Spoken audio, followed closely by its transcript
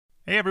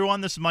Hey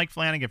everyone, this is Mike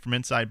Flanagan from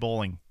Inside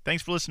Bowling.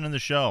 Thanks for listening to the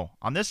show.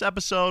 On this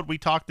episode, we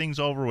talk things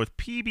over with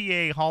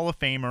PBA Hall of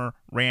Famer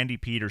Randy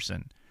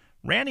Peterson.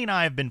 Randy and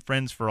I have been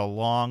friends for a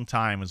long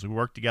time as we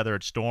worked together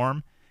at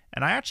Storm,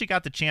 and I actually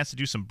got the chance to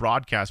do some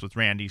broadcasts with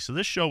Randy, so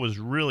this show was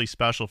really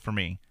special for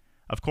me.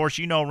 Of course,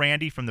 you know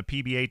Randy from the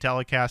PBA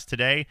telecast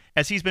today,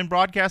 as he's been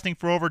broadcasting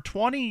for over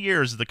 20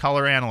 years as the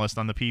color analyst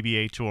on the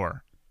PBA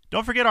Tour.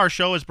 Don't forget our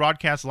show is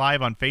broadcast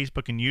live on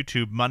Facebook and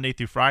YouTube Monday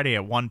through Friday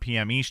at 1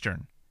 p.m.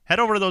 Eastern. Head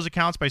over to those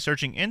accounts by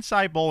searching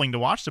Inside Bowling to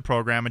watch the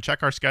program and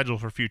check our schedule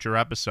for future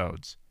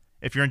episodes.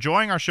 If you're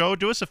enjoying our show,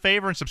 do us a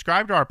favor and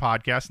subscribe to our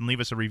podcast and leave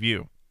us a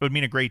review. It would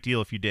mean a great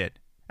deal if you did.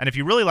 And if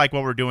you really like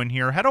what we're doing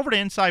here, head over to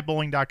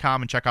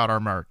InsideBowling.com and check out our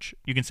merch.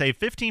 You can save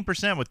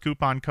 15% with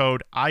coupon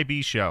code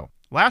IBSHOW.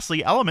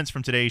 Lastly, elements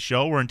from today's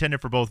show were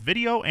intended for both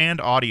video and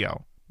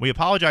audio. We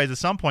apologize at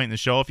some point in the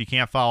show if you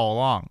can't follow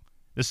along.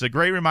 This is a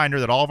great reminder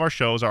that all of our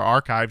shows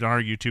are archived on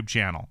our YouTube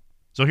channel.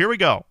 So here we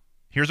go.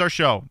 Here's our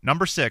show,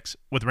 number 6,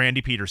 with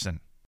Randy Peterson.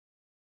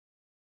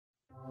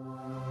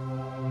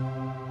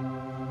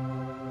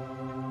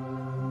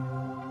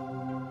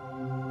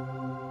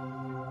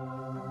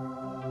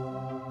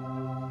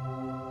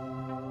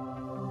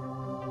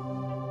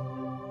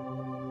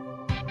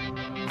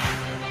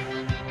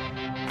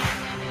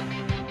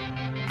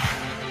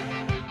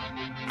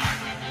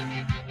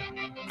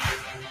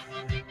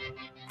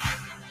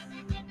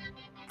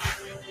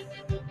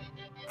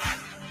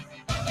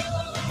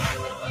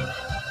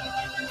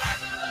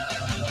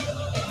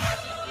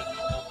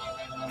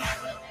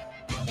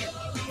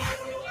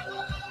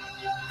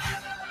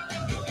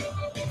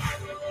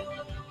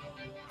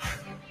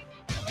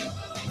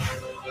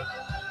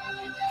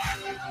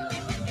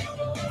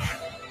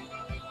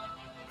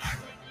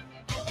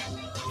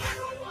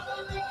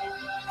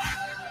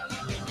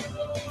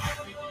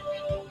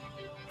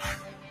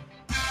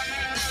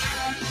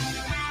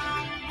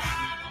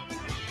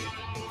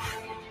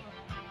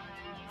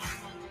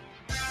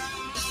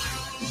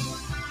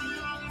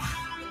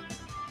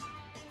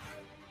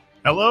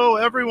 Hello,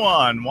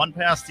 everyone. 1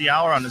 past the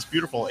hour on this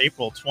beautiful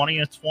April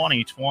 20th,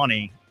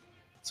 2020.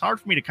 It's hard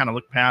for me to kind of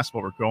look past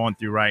what we're going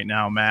through right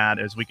now, Matt,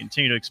 as we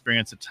continue to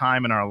experience a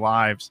time in our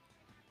lives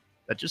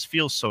that just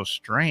feels so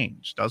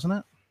strange, doesn't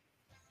it?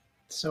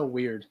 So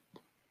weird.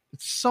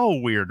 It's so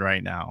weird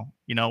right now.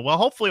 Well,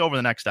 hopefully over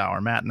the next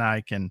hour, Matt and I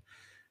can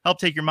help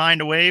take your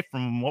mind away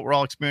from what we're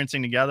all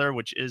experiencing together,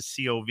 which is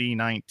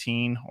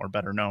COVID-19, or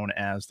better known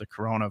as the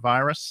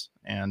coronavirus.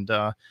 And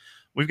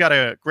we've got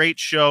a great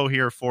show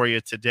here for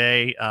you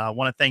today. I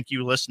want to thank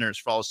you listeners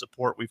for all the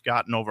support we've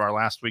gotten over our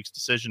last week's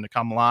decision to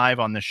come live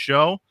on this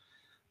show.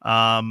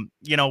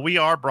 We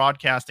are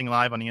broadcasting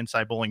live on the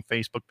Inside Bowling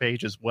Facebook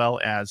page as well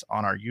as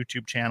on our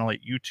YouTube channel at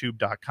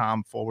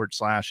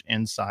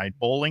youtube.com/Inside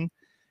Bowling. If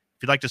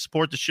you'd like to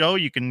support the show,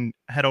 you can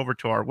head over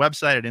to our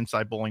website at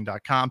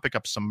insidebowling.com, pick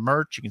up some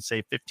merch. You can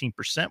save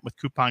 15% with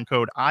coupon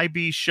code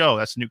IBSHOW.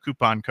 That's the new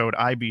coupon code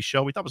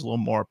IBSHOW. We thought it was a little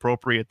more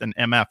appropriate than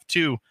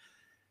MF2.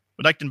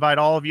 We'd like to invite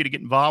all of you to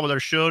get involved with our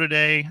show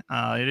today.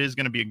 It is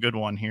going to be a good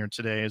one here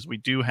today, as we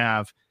do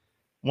have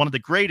one of the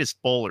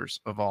greatest bowlers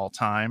of all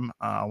time,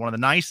 one of the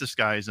nicest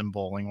guys in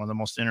bowling, one of the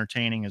most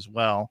entertaining as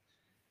well.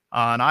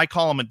 And I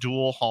call him a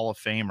dual Hall of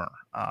Famer.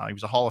 He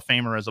was a Hall of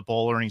Famer as a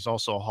bowler, and he's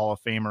also a Hall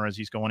of Famer as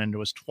he's going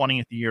into his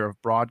 20th year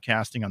of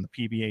broadcasting on the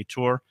PBA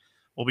Tour.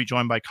 We'll be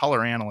joined by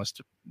color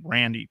analyst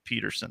Randy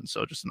Peterson.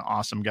 So just an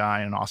awesome guy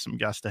and an awesome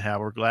guest to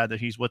have. We're glad that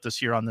he's with us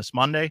here on this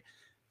Monday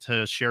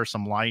to share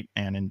some light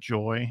and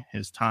enjoy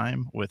his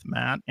time with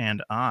Matt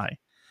and I.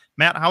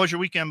 Matt, how was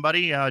your weekend,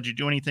 buddy? Did you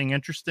do anything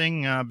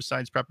interesting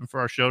besides prepping for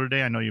our show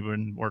today? I know you've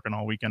been working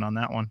all weekend on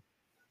that one.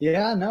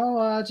 Yeah,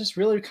 no, just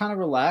really kind of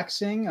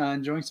relaxing,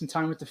 enjoying some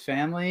time with the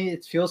family.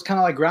 It feels kind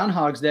of like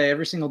Groundhog's Day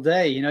every single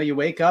day. You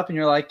wake up and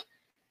you're like,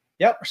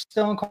 yep, we're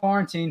still in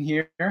quarantine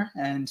here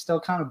and still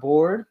kind of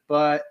bored.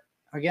 But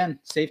again,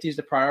 safety is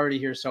the priority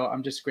here. So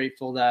I'm just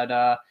grateful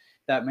that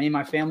me and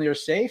my family are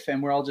safe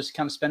and we're all just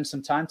kind of spending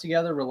some time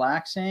together,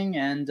 relaxing,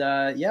 and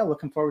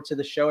looking forward to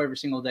the show every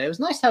single day. It was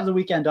nice to have the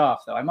weekend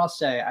off, though. I must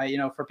say,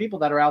 for people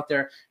that are out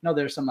there,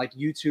 there's some like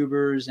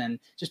YouTubers and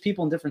just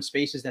people in different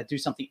spaces that do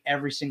something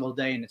every single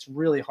day, and it's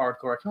really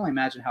hardcore. I can only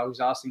imagine how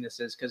exhausting this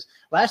is, because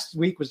last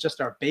week was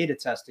just our beta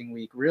testing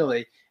week,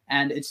 really,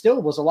 and it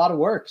still was a lot of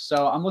work.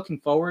 So I'm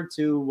looking forward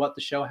to what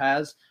the show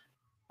has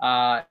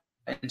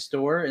in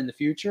store in the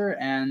future,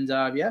 and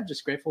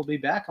just grateful to be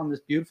back on this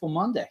beautiful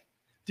Monday.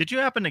 Did you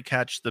happen to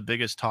catch the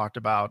biggest talked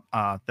about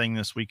thing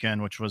this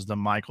weekend, which was the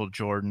Michael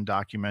Jordan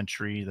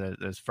documentary,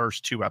 the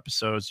first 2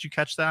 episodes? Did you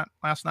catch that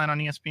last night on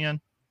ESPN?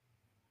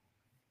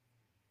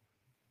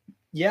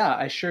 Yeah,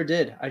 I sure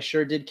did. I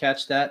sure did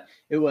catch that.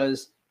 It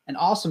was an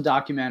awesome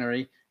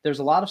documentary. There's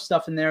a lot of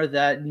stuff in there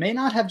that may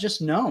not have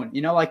just known,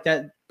 like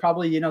that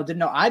probably, didn't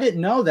know. I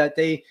didn't know that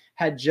they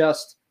had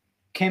just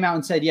came out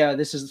and said, yeah,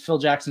 this is Phil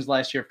Jackson's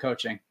last year of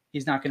coaching.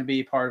 He's not going to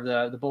be part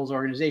of the Bulls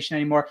organization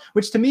anymore,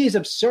 which to me is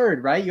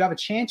absurd, right? You have a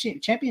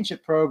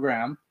championship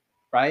program,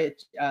 right?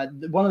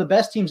 One of the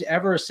best teams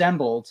ever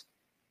assembled.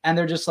 And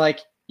they're just like,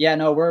 Yeah,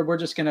 no, we're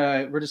just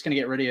gonna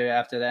get rid of you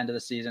after the end of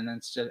the season. And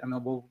it's just, I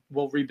mean,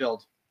 we'll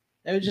rebuild.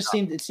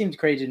 It seemed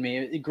crazy to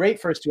me.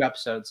 Great first 2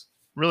 episodes.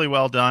 Really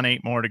well done.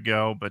 8 more to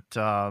go, but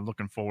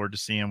looking forward to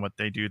seeing what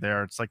they do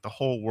there. It's like the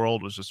whole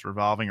world was just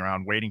revolving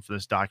around waiting for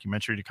this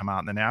documentary to come out,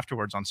 and then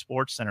afterwards on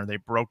SportsCenter they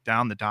broke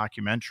down the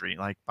documentary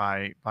like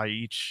by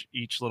each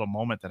little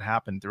moment that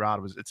happened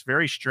throughout. It's a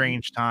very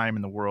strange time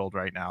in the world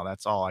right now.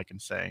 That's all I can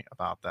say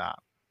about that.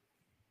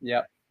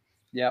 Yep.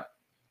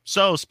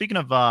 So speaking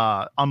of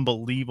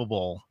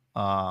unbelievable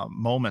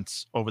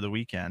moments over the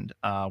weekend,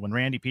 when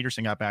Randy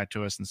Peterson got back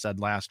to us and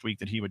said last week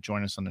that he would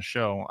join us on the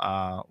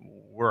show,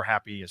 we're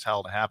happy as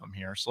hell to have him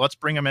here. So let's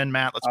bring him in,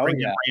 Matt. Let's bring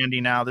in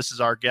Randy now. This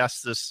is our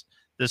guest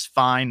this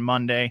fine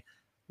Monday.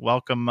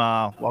 Welcome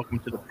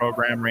to the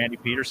program, Randy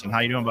Peterson. How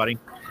you doing, buddy?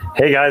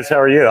 Hey guys, how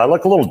are you? I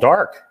look a little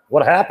dark.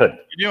 What happened?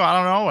 You do? I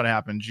don't know what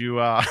happened. You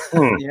yeah,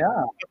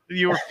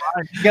 you were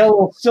fine. You got a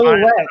little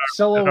silhouette.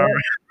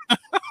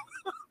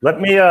 Let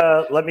me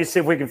see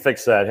if we can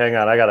fix that. Hang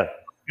on, I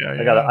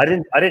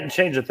didn't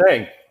change a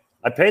thing.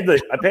 I paid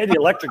the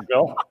electric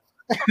bill.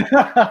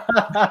 Yeah,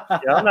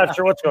 I'm not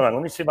sure what's going on.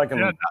 Let me see if I can.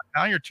 Yeah,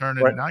 now you're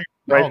turning. Right, now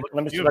you're, right.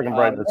 Let me see if I can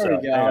brighten this up. There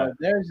we go.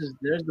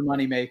 There's the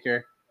money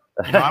maker.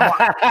 You know,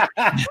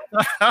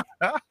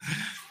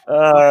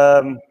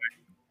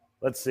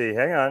 let's see.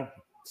 Hang on.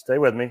 Stay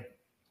with me.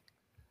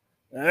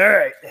 All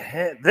right.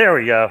 There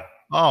we go.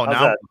 Oh,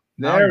 How's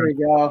there we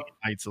go.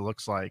 Heights, it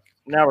looks like.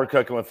 Now we're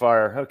cooking with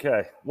fire.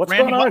 Okay. What's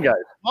Randy, going on, guys?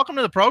 Welcome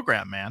to the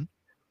program, man.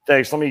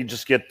 Thanks. Let me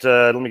get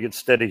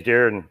steady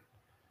here. And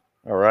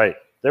all right.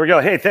 There we go.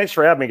 Hey, thanks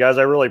for having me, guys.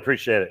 I really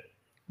appreciate it.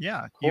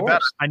 Yeah, you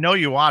bet. I know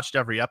you watched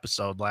every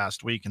episode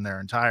last week in their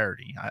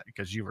entirety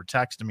because you were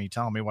texting me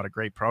telling me what a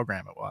great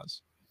program it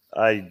was.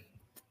 I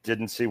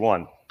didn't see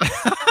one.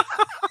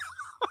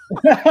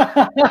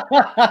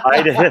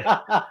 I did.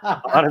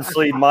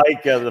 Honestly,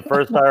 Mike, the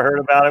first time I heard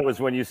about it was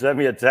when you sent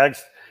me a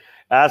text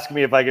asking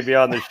me if I could be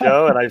on the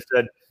show, and I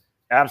said,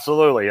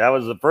 absolutely. That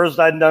was the first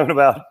I'd known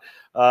about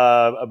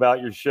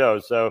your show.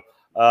 So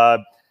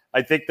I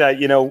think that,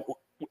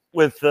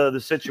 with the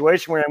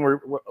situation we're in,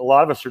 a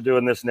lot of us are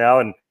doing this now,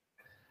 and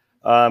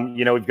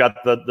we've got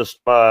what's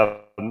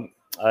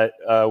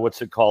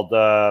it called,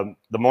 the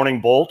Morning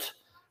Bolt,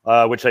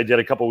 which I did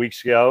a couple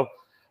weeks ago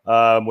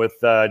with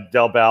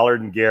Del Ballard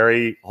and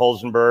Gary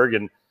Holzenberg,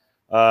 and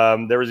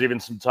there was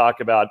even some talk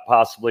about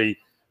possibly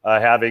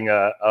having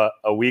a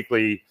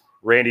weekly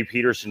Randy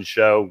Peterson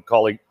show,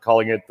 calling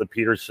it the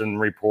Peterson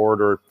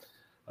Report or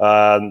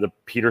the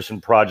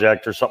Peterson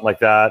Project or something like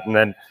that, and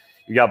then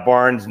you got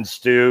Barnes and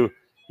Stu.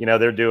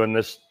 They're doing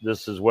this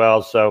as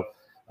well. So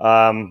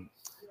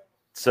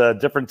it's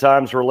different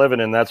times we're living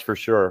in, that's for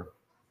sure.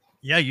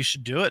 Yeah, you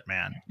should do it,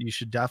 man. You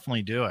should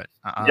definitely do it.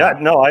 Yeah,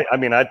 no,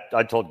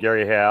 I told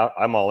Gary, hey,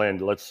 I'm all in.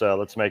 Let's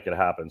make it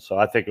happen. So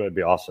I think it would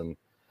be awesome.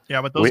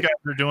 Yeah, but those guys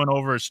are doing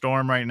over at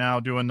Storm right now.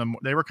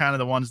 They were kind of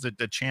the ones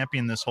that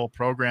championed this whole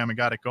program and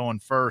got it going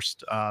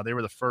first. They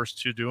were the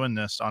first to doing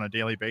this on a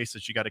daily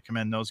basis. You got to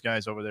commend those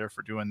guys over there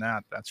for doing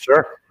that. That's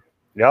sure.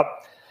 Yep.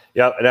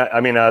 And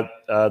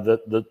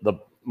the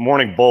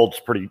Morning Bolt's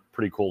pretty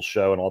cool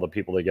show, and all the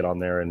people they get on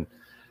there, and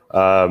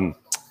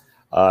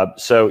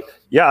so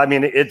yeah,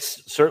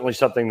 it's certainly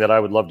something that I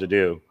would love to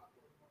do.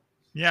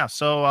 Yeah.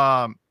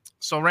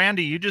 So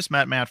Randy, you just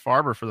met Matt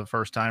Farber for the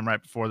first time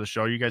right before the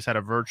show. You guys had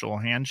a virtual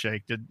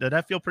handshake. Did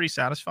that feel pretty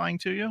satisfying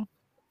to you?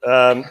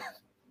 No.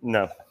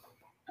 How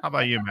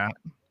about you, Matt?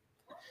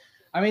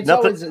 It's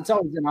always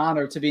an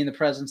honor to be in the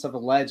presence of a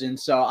legend.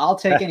 So I'll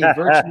take any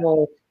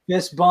virtual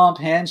fist bump,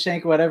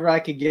 handshake, whatever I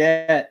could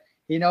get.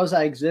 He knows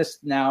I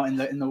exist now in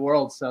the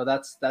world, so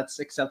that's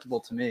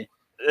acceptable to me.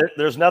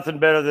 There's nothing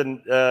better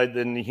than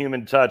the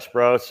human touch,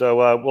 bro.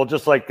 So we'll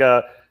just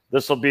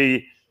this will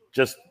be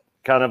just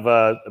kind of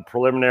a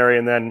preliminary,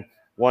 and then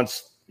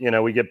once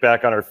we get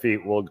back on our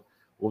feet, we'll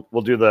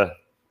do the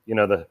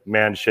the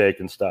man shake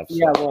and stuff. So.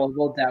 Yeah,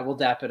 we'll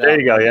dap it up. There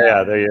you go.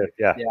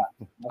 Yeah.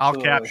 I'll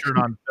capture it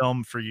on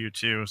film for you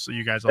too, so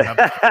you guys will have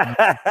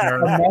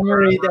a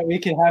memory that we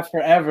can have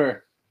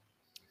forever.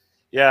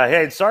 Yeah.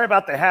 Hey, sorry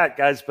about the hat,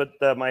 guys, but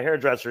my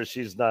hairdresser,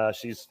 she's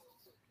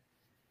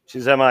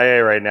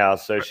MIA right now.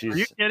 So Are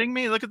you kidding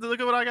me? Look at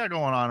what I got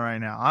going on right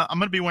now. I'm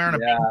going to be wearing a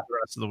beanie the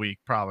rest of the week,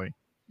 probably.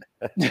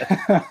 Mike.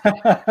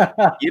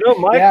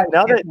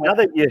 Now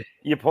that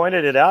you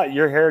pointed it out,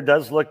 your hair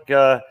does look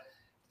got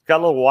a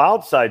little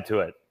wild side to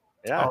it.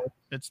 Yeah,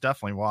 it's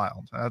definitely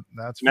wild.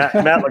 That's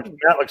Matt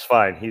looks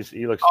fine. He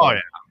looks fine. Oh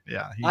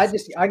yeah. I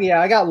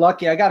got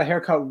lucky. I got a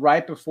haircut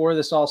right before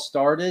this all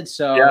started.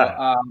 So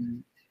yeah.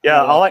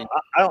 I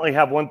only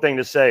have one thing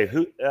to say.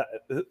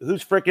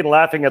 Who's freaking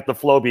laughing at the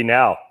Floby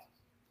now?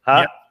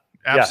 Huh?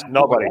 Yeah,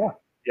 nobody.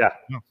 Yeah.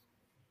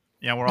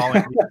 Yeah, we're all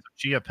in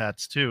Chia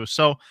Pets too.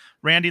 So,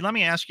 Randy, let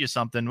me ask you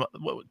something.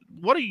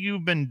 What have you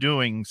been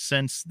doing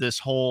since this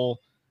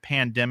whole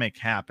pandemic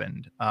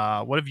happened?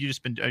 What have you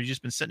just been? Have you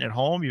just been sitting at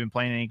home? You've been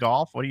playing any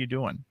golf? What are you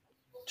doing?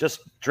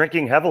 Just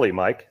drinking heavily,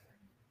 Mike.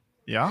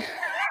 Yeah.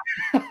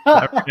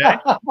 Okay.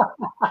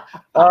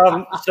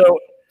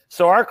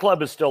 So our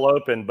club is still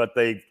open, but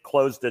they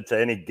closed it to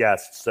any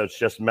guests, so it's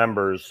just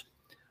members.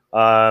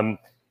 And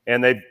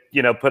they,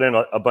 put in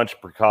a bunch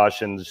of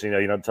precautions.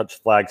 You don't touch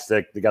the flag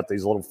stick. They got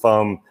these little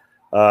foam,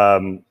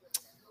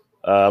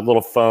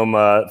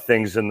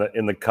 things in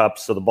the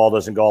cups, so the ball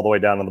doesn't go all the way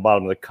down to the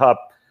bottom of the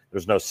cup.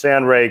 There's no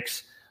sand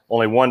rakes.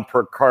 Only one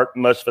per cart.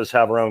 Most of us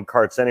have our own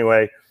carts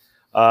anyway.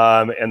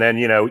 And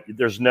then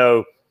there's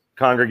no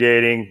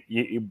congregating.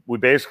 We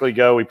basically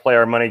go. We play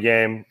our money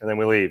game, and then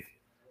we leave.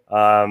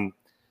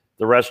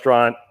 The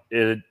restaurant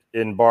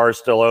in bars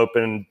still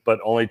open, but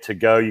only to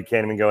go. You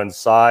can't even go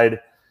inside.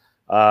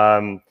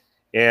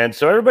 And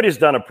so everybody's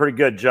done a pretty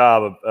good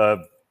job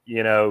of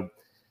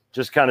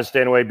just kind of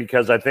staying away,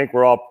 because I think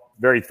we're all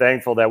very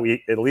thankful that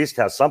we at least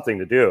have something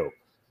to do.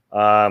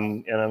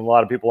 And a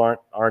lot of people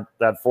aren't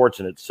that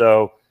fortunate.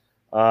 So,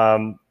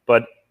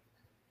 but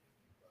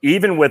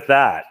even with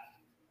that,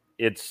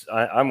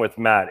 I'm with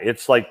Matt.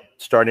 It's like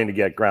starting to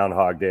get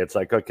Groundhog Day. It's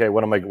like, okay,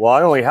 what am I? Well,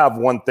 I only have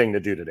one thing to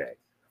do today.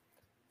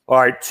 All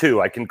right,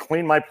 2. I can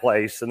clean my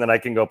place, and then I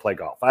can go play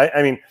golf.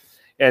 I mean,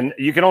 and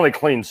you can only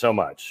clean so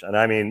much. And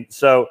I mean,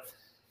 so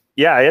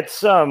yeah,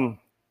 it's and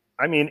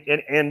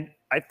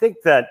I think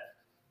that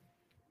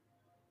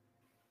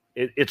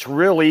it's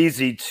real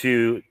easy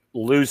to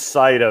lose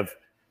sight of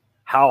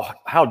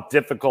how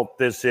difficult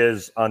this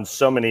is on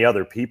so many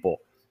other people,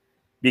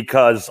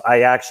 because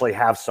I actually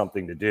have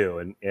something to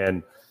do.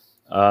 And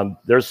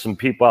there's some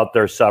people out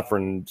there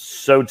suffering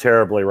so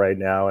terribly right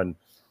now. And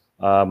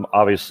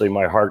obviously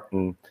my heart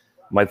and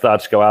my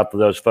thoughts go out to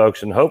those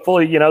folks. And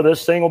hopefully,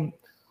 this thing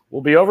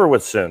will be over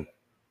with soon.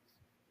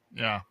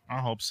 Yeah,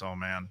 I hope so,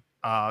 man.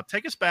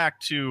 Take us back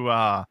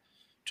to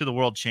the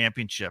World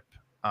Championship.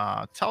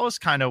 Tell us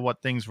kind of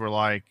what things were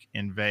like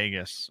in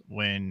Vegas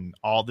when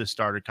all this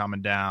started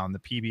coming down. The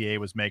PBA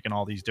was making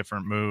all these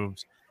different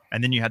moves,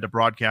 and then you had to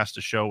broadcast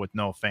a show with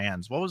no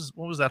fans. What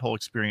was that whole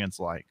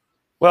experience like?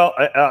 Well,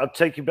 I'll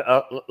take you.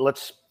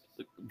 Let's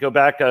go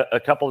back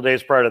a couple of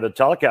days prior to the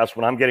telecast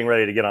when I'm getting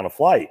ready to get on a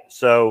flight.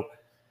 So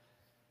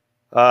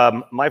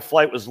my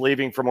flight was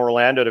leaving from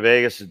Orlando to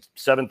Vegas at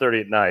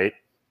 7:30 at night.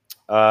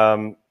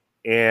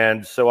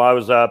 And so I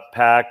was up,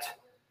 packed,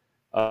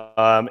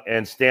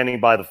 and standing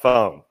by the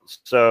phone.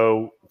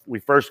 So we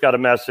first got a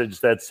message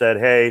that said,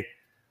 "Hey,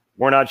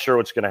 we're not sure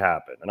what's going to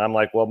happen." And I'm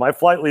like, "Well, my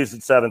flight leaves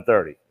at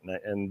 7:30."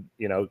 And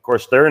of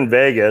course, they're in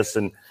Vegas.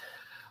 And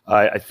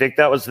I think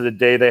that was the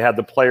day they had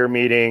the players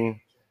meeting.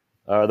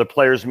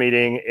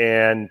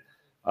 And,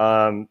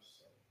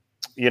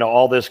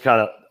 all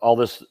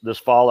this this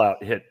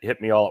fallout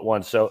hit me all at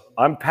once. So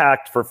I'm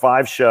packed for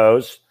 5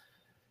 shows,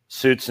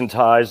 suits and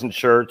ties and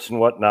shirts and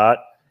whatnot.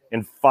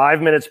 And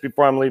 5 minutes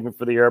before I'm leaving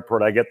for the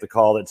airport, I get the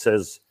call that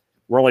says,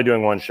 "We're only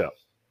doing 1 show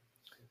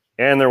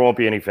and there won't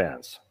be any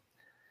fans."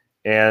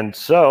 And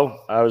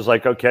so I was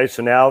like, okay,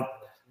 so now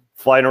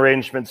flight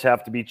arrangements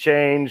have to be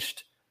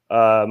changed.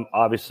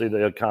 Obviously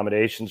the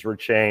accommodations were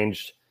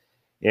changed,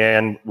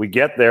 and we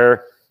get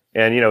there,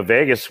 and,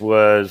 Vegas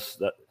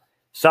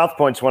South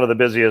Point's one of the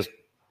busiest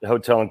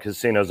hotel and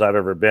casinos I've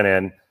ever been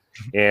in,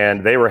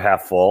 and they were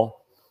half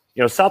full.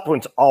 South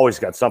Point's always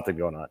got something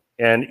going on.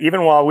 And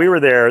even while we were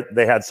there,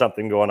 they had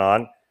something going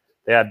on.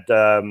 They had,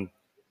 I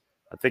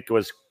think it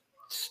was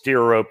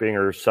steer roping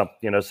or some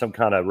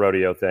kind of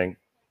rodeo thing.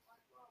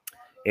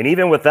 And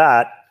even with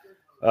that,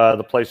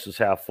 the place was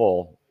half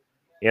full.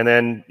 And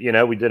then,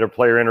 we did our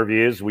player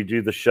interviews. We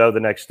do the show the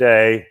next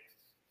day,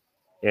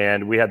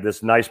 and we had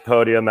this nice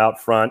podium out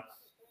front,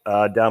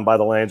 down by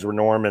the lanes where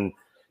Norm and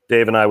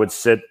Dave and I would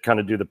sit,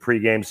 kind of do the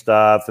pregame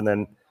stuff. And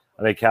then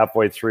I think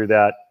halfway through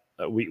that,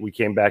 we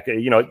came back,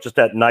 just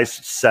that nice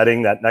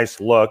setting, that nice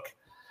look,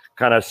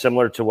 kind of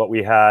similar to what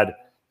we had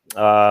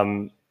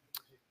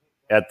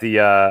at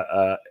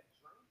the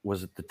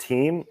was it the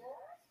team,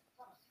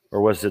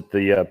 or was it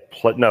the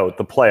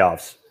the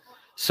playoffs?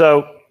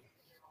 So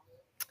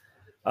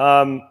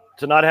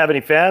to not have any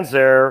fans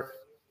there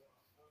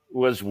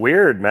was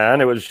weird,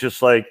 man. It was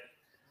just like,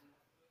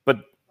 but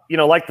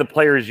like the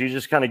players, you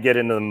just kind of get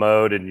into the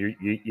mode, and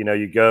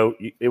you go.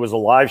 It was a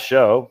live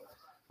show,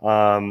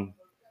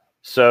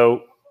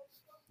 so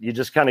you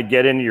just kind of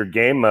get into your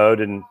game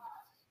mode and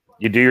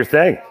you do your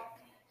thing.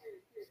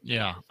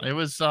 Yeah, it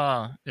was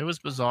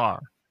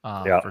bizarre,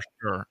 for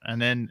sure.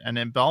 And then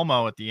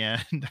Belmo at the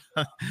end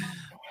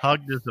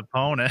hugged his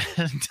opponent.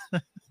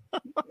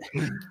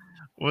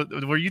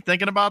 Were you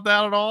thinking about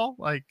that at all?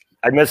 Like,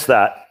 I missed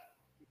that.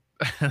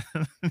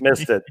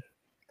 Missed it.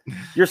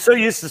 You're so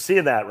used to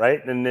seeing that,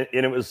 right? And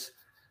it was,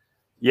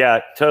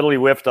 totally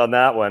whiffed on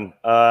that one.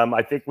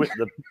 I think with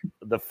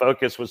the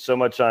focus was so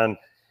much on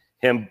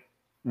him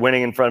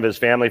winning in front of his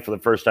family for the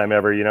first time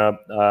ever.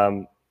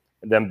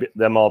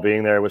 Them all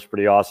being there was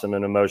pretty awesome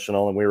and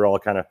emotional, and we were all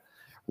kind of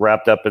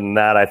wrapped up in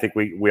that. I think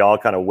we all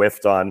kind of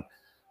whiffed on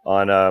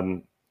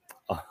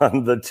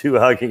the 2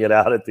 hugging it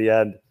out at the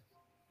end.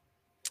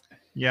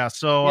 Yeah.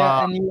 So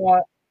and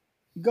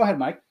go ahead,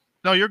 Mike.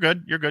 No, you're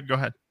good. You're good. Go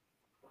ahead.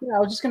 Yeah, I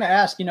was just going to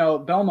ask,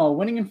 Belmo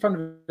winning in front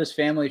of his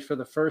family for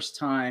the first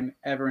time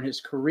ever in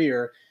his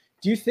career.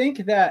 Do you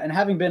think that, and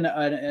having been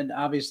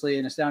obviously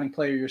an astounding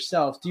player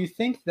yourself, do you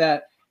think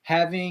that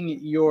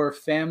having your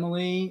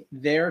family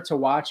there to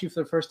watch you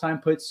for the first time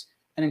puts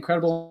an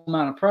incredible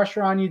amount of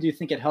pressure on you? Do you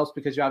think it helps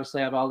because you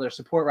obviously have all their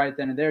support right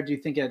then and there? Do you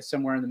think it's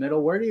somewhere in the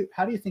middle?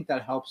 How do you think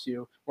that helps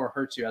you or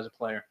hurts you as a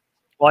player?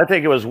 Well, I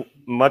think it was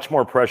much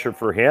more pressure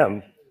for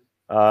him,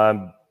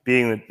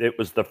 being that it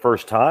was the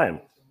first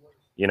time,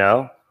 you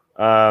know.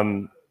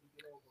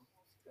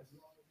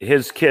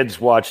 His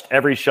kids watched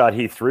every shot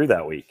he threw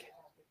that week.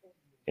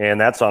 And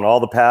that's on all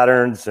the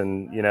patterns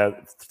and, you know,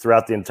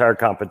 throughout the entire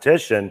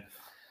competition.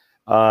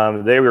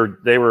 They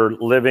were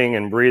living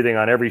and breathing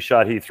on every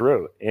shot he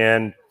threw.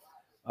 And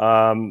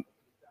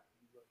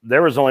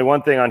there was only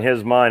one thing on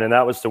his mind, and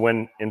that was to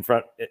win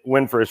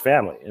for his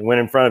family and win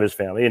in front of his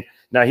family. And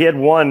now he had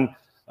won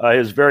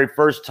his very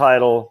first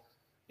title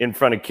in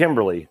front of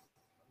Kimberly,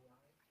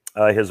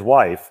 his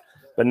wife,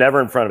 but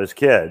never in front of his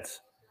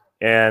kids.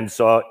 And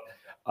so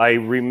I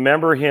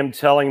remember him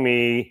telling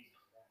me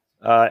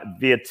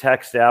via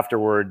text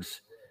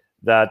afterwards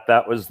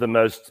that was the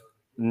most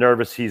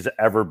nervous he's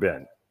ever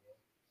been.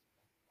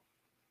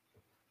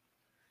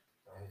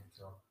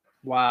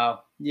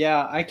 Wow.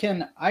 Yeah, I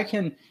can,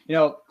 you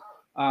know,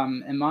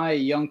 in my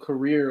young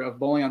career of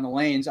bowling on the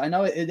lanes, I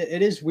know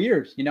it is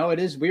weird. You know, it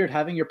is weird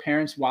having your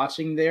parents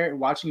watching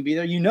you be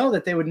there. You know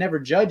that they would never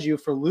judge you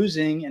for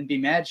losing and be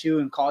mad at you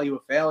and call you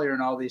a failure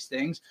and all these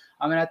things.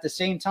 I mean, at the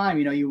same time,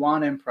 you know, you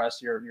want to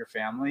impress your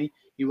family.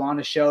 You want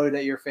to show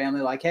that your family,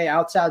 like, hey,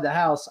 outside the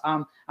house,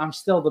 I'm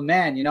still the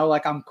man, you know,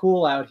 like I'm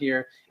cool out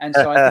here. And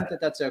so I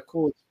think that's a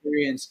cool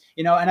experience,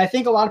 you know, and I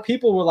think a lot of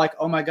people were like,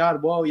 oh my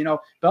God, whoa, you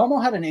know,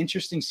 Belmo had an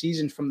interesting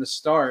season from the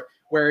start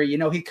where, you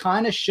know, he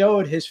kind of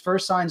showed his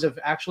first signs of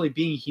actually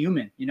being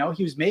human. You know,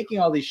 he was making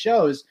all these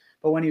shows,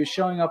 but when he was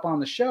showing up on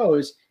the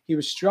shows, he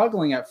was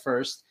struggling at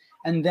first.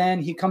 And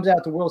then he comes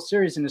out the World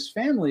Series and his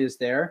family is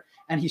there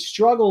and he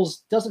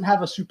struggles, doesn't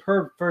have a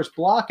superb first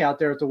block out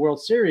there at the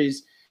World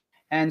Series.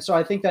 And so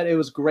I think that it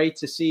was great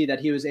to see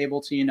that he was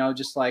able to, you know,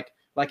 just like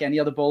any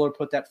other bowler,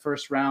 put that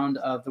first round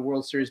of the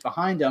World Series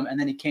behind him. And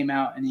then he came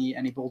out and he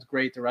bowled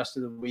great the rest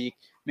of the week,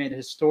 made a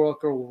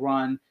historical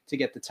run to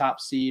get the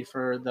top seed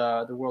for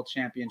the World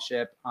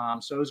Championship.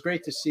 So it was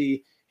great to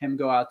see him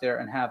go out there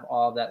and have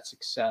all of that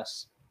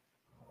success.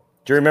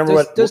 Do you remember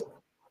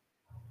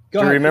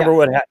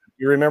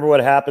you remember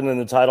what happened in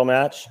the title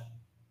match?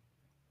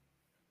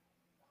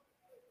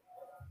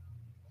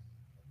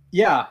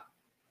 Yeah.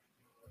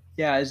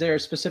 Yeah, is there a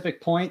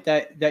specific point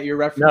that you're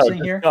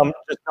referencing here?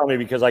 Just tell me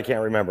because I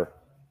can't remember.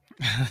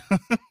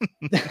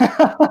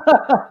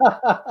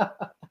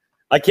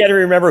 I can't even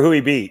remember who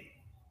he beat.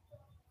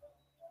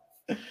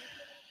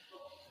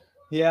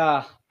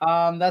 Yeah,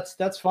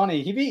 that's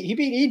funny. He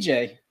beat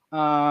EJ.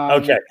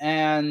 Okay.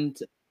 And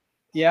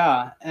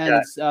yeah,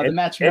 and the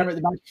match. Remember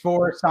the match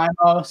before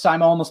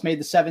Simo almost made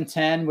the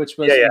 7-10, which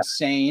was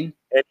insane.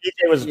 And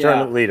EJ was the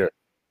tournament leader.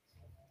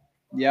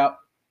 Yep.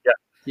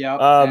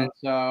 Yeah. And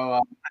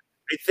so.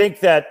 I think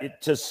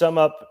that to sum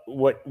up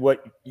what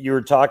you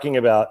were talking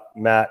about,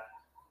 Matt,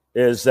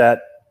 is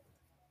that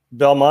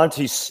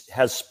Belmonte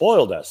has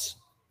spoiled us,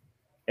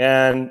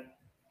 and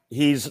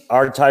he's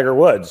our Tiger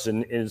Woods.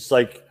 And it's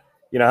like,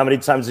 you know, how many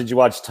times did you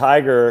watch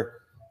Tiger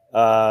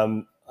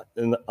on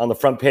the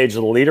front page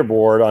of the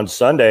leaderboard on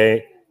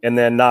Sunday and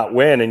then not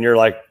win? And you're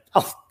like,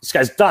 oh, this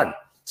guy's done.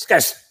 This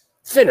guy's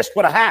finished.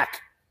 What a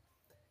hack.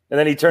 And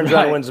then he turns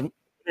around and wins. And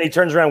he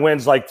turns around and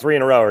wins like 3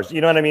 in a row.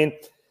 You know what I mean?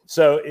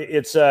 So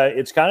it's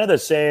kind of the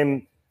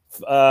same.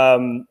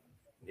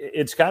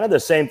 It's kind of the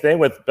same thing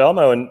with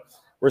Belmo, and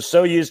we're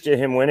so used to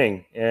him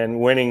winning, and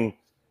winning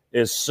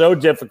is so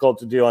difficult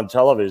to do on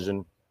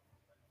television.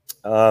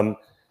 When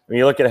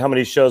you look at how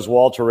many shows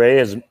Walter Ray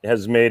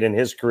has made in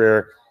his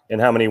career and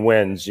how many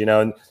wins, you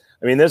know, and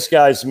I mean, this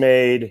guy's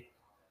made.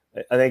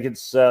 I think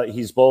it's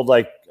he's bowled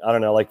like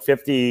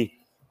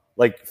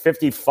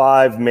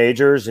 55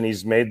 majors, and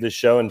he's made the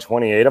show in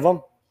 28 of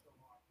them.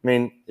 I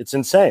mean, it's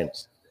insane.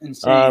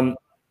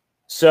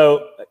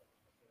 So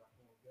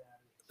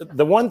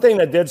the one thing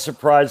that did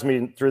surprise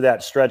me through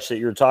that stretch that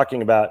you're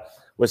talking about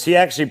was he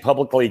actually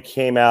publicly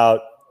came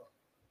out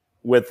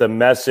with a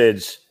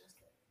message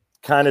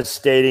kind of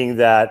stating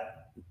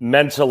that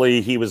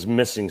mentally he was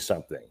missing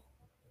something.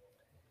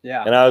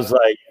 Yeah. And I was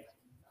like,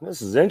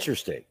 this is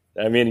interesting.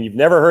 I mean, you've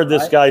never heard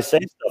this guy say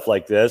stuff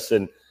like this.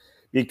 And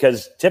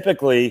because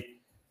typically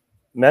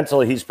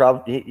mentally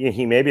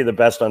he may be the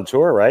best on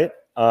tour, right?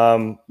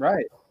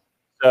 Right.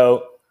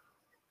 So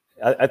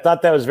I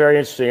thought that was very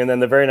interesting. And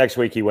then the very next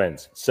week he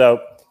wins. So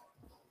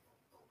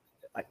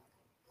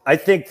I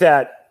think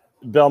that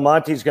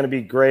Belmonte's going to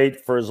be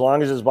great for as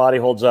long as his body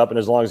holds up and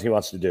as long as he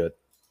wants to do it.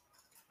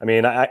 I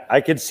mean,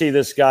 I could see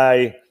this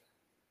guy.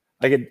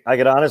 I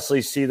could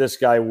honestly see this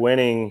guy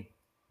winning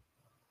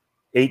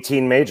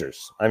 18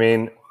 majors. I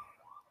mean,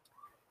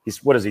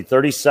 what is he,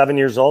 37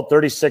 years old,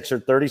 36 or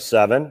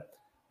 37?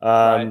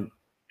 Right.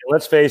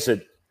 Let's face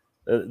it.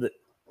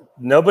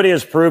 Nobody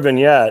has proven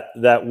yet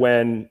that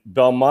when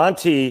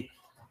Belmonte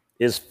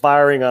is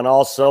firing on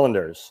all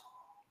cylinders,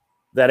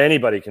 that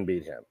anybody can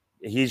beat him.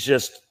 he's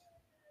just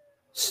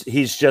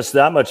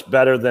that much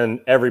better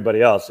than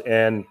everybody else.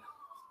 And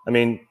I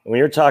mean, when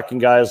you're talking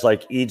guys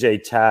like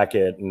EJ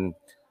Tackett and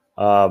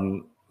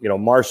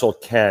Marshall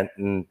Kent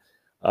and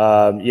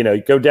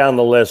go down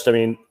the list. I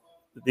mean,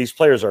 these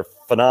players are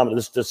phenomenal.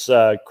 This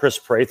Chris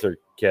Prather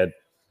kid.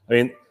 I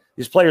mean,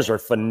 these players are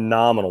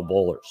phenomenal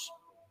bowlers.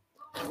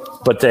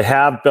 But to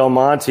have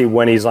Belmonte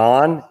when he's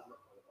on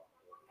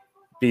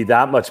be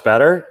that much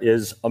better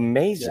is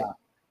amazing.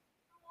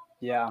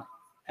 Yeah.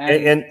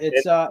 And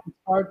it's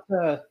hard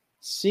to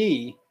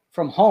see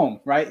from home,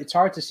 right? It's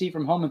hard to see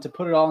from home and to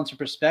put it all into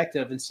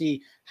perspective and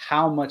see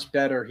how much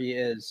better he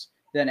is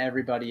than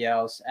everybody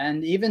else.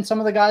 And even some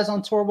of the guys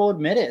on tour will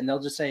admit it, and they'll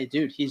just say,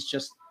 dude, he's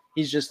just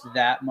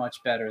that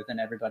much better than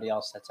everybody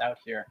else that's out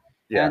here.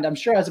 Yeah. And I'm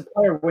sure as a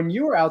player, when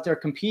you were out there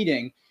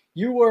competing,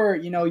 you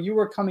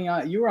were coming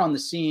out, you were on the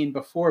scene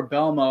before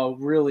Belmo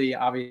really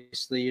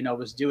obviously,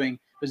 was doing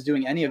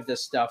any of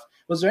this stuff.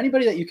 Was there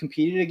anybody that you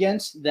competed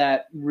against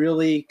that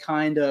really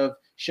kind of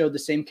showed the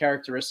same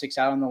characteristics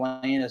out on the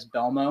lane as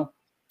Belmo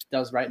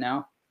does right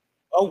now?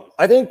 Oh,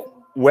 I think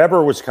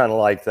Weber was kind of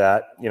like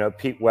that.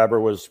 Pete Weber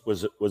was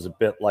a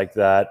bit like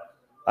that.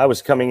 I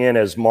was coming in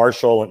as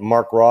Marshall, and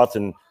Mark Roth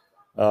and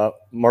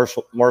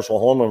Marshall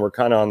Holman were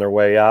kind of on their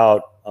way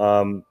out,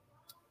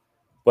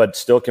 but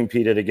still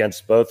competed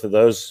against both of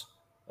those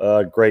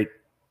great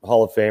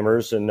Hall of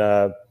Famers. And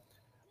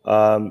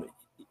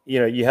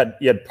you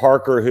had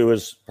Parker, who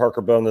was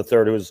Parker Bone III,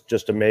 who was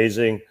just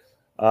amazing.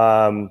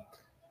 But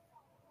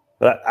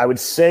I would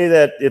say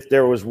that if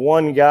there was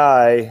one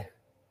guy,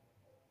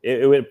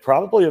 it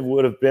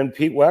would have been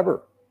Pete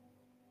Weber.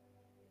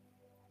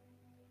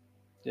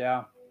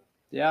 Yeah.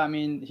 I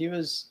mean, he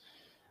was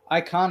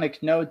iconic,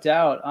 no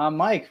doubt.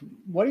 Mike,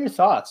 what are your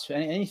thoughts?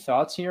 Any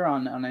thoughts here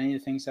on any of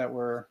the things that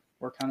we're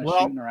kind of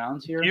shooting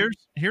around here?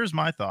 Here's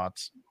my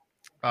thoughts.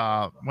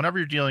 Whenever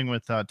you're dealing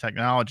with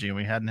technology, and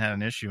we hadn't had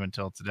an issue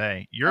until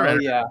today, your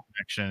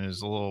connection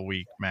is a little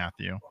weak,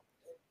 Matthew.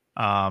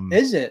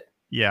 Is it?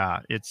 Yeah,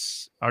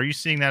 are you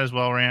seeing that as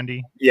well,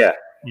 Randy? Yeah.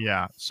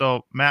 Yeah.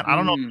 So, Matt, I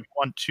don't know if you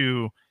want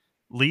to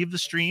leave the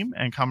stream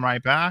and come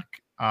right back.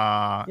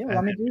 Let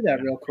me do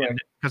that real quick.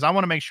 Because I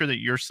want to make sure that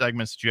your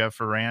segments that you have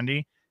for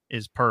Randy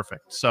is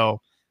perfect.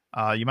 So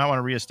you might want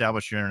to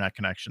reestablish your internet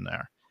connection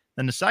there.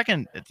 Then the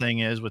second thing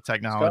is with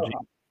technology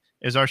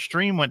is our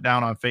stream went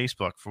down on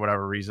Facebook for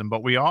whatever reason,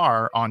 but we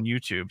are on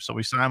YouTube. So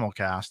we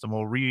simulcast and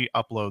we'll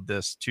re-upload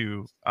this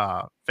to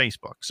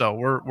Facebook. So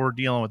we're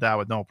dealing with that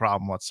with no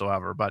problem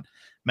whatsoever. But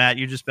Matt,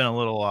 you've just been a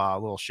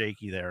little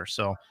shaky there.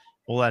 So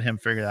we'll let him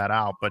figure that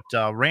out. But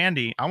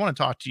Randy, I want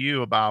to talk to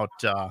you about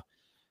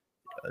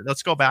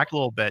let's go back a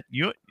little bit.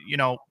 You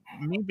know,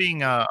 me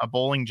being a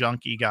bowling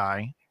junkie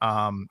guy,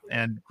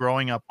 and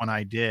growing up when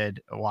I did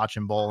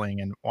watching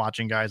bowling and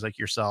watching guys like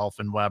yourself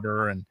and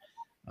Weber and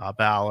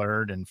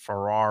Ballard and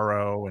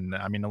Ferraro, and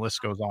I mean the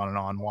list goes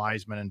on,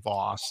 Wiseman and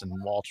Voss and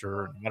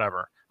Walter and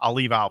whatever. I'll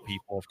leave out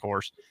people, of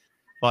course,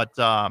 but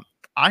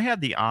I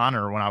had the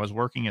honor when I was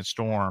working at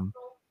Storm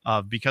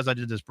because I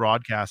did this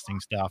broadcasting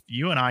stuff.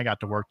 You and I got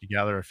to work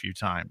together a few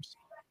times,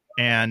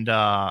 and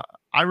I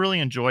really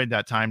enjoyed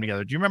that time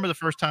together. Do you remember the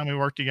first time we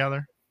worked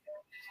together?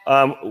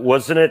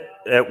 Wasn't it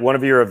at one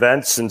of your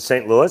events in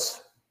St.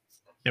 Louis?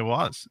 It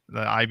was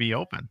the IB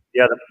Open.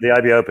 Yeah, the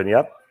IB Open.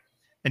 Yep.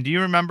 And do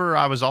you remember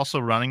I was also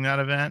running that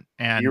event?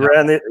 And you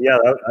ran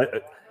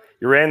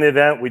you ran the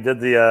event. We did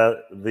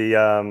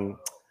the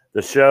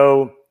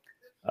show.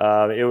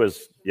 It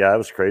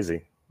was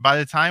crazy. By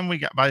the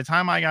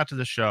time I got to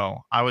the show,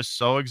 I was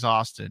so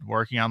exhausted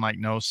working on like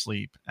no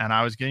sleep, and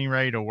I was getting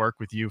ready to work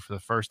with you for the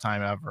first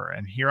time ever.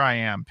 And here I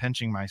am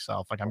pinching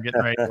myself like I'm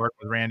getting ready to work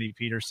with Randy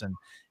Peterson.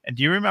 And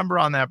do you remember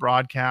on that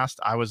broadcast,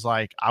 I was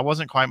like, I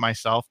wasn't quite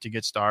myself to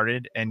get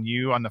started. And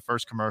you on the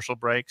first commercial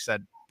break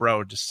said,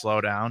 bro, just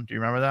slow down. Do you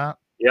remember that?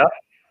 Yeah.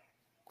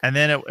 And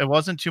then it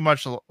wasn't too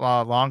much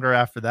longer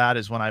after that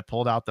is when I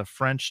pulled out the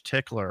French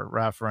tickler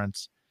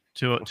reference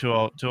to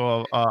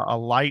a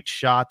light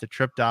shot that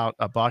tripped out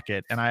a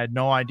bucket, and I had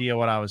no idea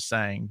what I was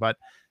saying. But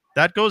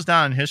that goes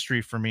down in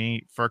history for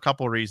me for a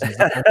couple of reasons.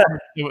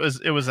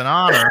 It was an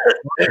honor.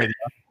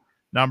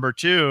 Number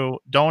two,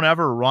 don't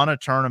ever run a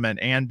tournament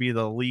and be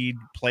the lead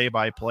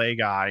play-by-play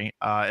guy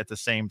at the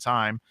same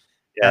time.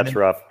 Yeah, that's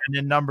rough. And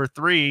then number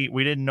three,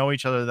 we didn't know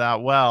each other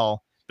that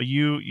well, but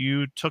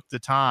you took the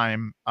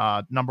time,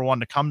 number one,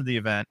 to come to the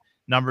event.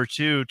 Number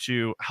two,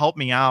 to help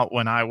me out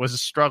when I was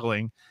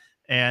struggling.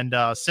 And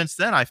since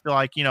then, I feel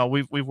like,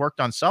 we've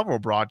worked on several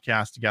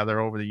broadcasts together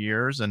over the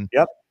years. And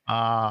yep.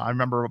 I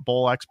remember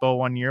Bowl Expo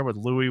one year with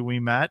Louis we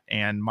met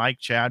and Mike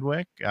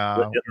Chadwick.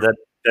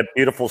 That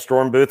beautiful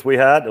Storm booth we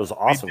had, it was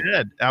awesome. We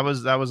did. That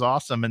was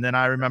awesome. And then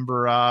I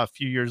remember a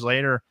few years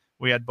later,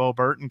 we had Bo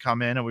Burton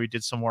come in and we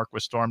did some work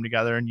with Storm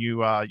together, and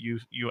you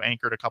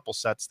anchored a couple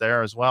sets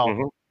there as well.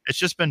 Mm-hmm. It's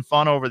just been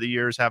fun over the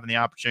years having the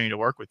opportunity to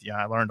work with you.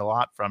 I learned a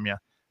lot from you.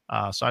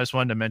 So I just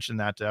wanted to mention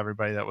that to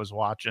everybody that was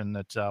watching,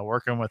 that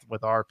working with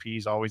RP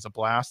is always a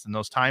blast. And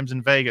those times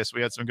in Vegas,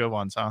 we had some good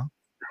ones, huh?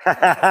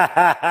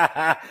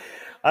 I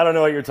don't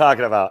know what you're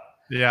talking about.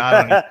 Yeah, I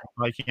don't know.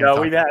 I can't No,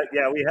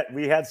 talk.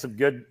 we had some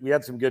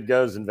good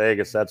goes in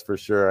Vegas. That's for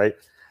sure. I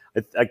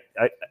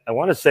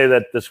want to say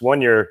that this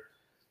one year,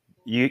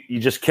 you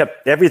just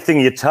kept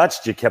everything you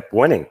touched. You kept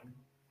winning.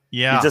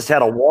 Yeah. You just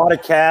had a wad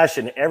of cash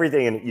and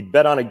everything, and you'd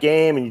bet on a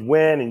game and you'd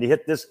win, and you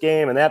hit this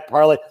game and that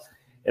parlay.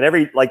 And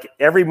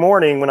every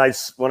morning when I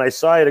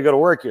saw you to go to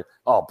work,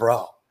 oh,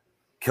 bro,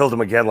 killed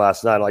him again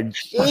last night. I'm like,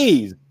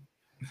 geez,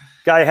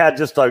 guy had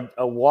just a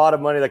wad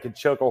of money that could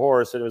choke a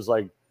horse, and it was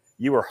like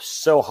you were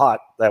so hot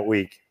that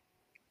week.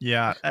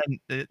 Yeah, and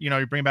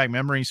you bring back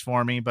memories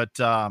for me, but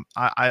I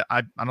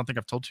don't think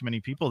I've told too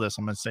many people this.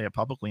 I'm going to say it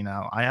publicly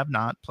now. I have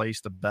not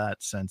placed a bet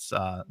since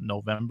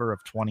November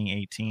of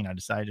 2018. I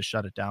decided to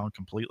shut it down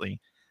completely.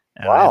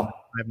 And Wow.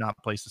 I have not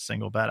placed a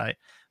single bet. I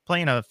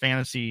play in a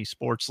fantasy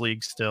sports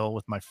league still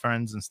with my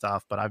friends and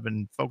stuff, but I've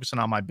been focusing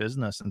on my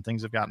business, and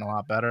things have gotten a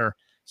lot better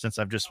since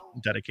I've just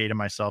dedicated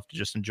myself to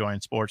just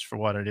enjoying sports for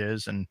what it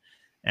is and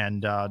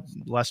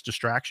less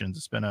distractions.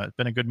 It's been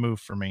a good move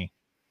for me.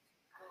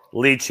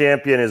 Lee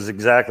Champion is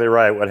exactly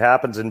right. What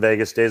happens in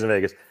Vegas stays in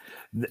Vegas.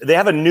 They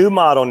have a new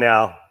motto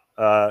now.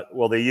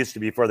 Well, they used to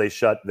before they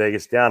shut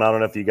Vegas down. I don't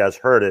know if you guys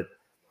heard it.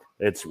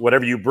 It's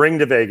whatever you bring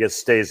to Vegas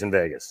stays in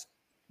Vegas.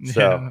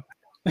 So,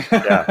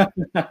 yeah.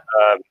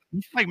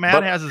 Like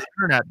Matt has his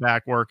internet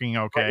back working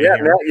okay. Yeah,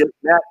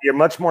 Matt, you're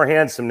much more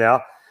handsome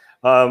now.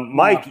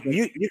 Mike,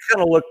 you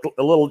kind of look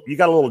a little. You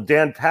got a little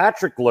Dan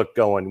Patrick look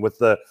going with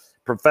the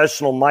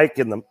professional mic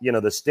and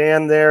the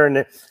stand there,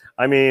 and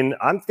I mean,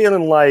 I'm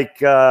feeling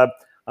like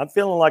I'm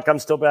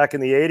still back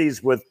in the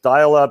 '80s with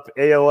dial-up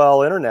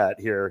AOL internet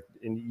here,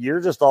 and you're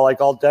just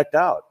all decked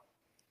out.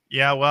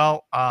 Yeah,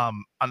 well,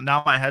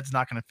 now my head's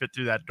not going to fit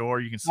through that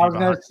door. You can see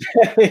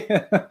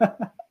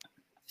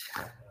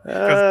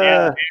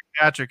Dan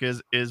Patrick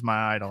is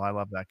my idol. I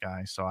love that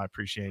guy, so I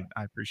appreciate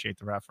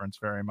the reference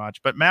very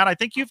much. But Matt, I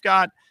think you've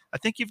got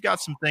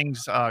some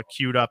things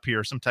queued up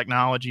here, some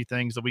technology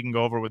things that we can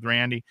go over with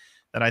Randy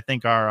that I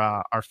think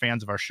our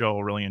fans of our show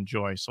will really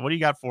enjoy. So what do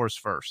you got for us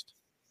first?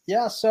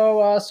 Yeah,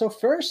 so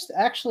first,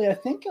 actually, I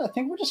think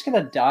we're just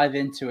gonna dive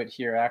into it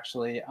here.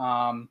 Actually,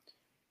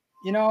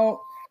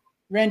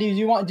 Randy, do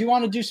you want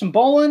to do some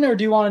bowling, or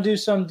do you want to do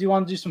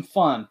some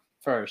fun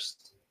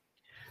first?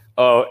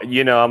 Oh,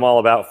 I'm all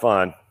about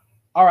fun.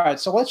 All right,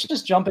 so let's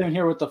just jump in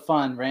here with the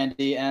fun,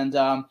 Randy.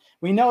 And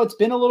we know it's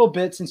been a little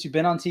bit since you've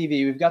been on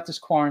TV. We've got this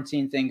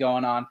quarantine thing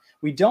going on.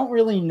 We don't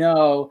really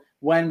know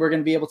when we're going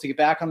to be able to get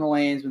back on the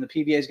lanes, when the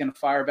PBA is going to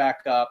fire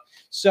back up.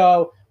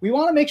 So we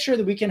want to make sure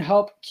that we can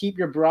help keep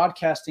your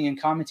broadcasting and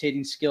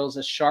commentating skills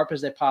as sharp as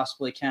they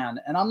possibly can.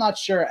 And I'm not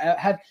sure,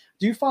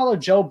 do you follow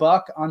Joe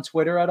Buck on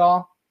Twitter at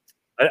all?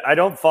 I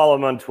don't follow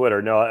him on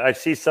Twitter. No, I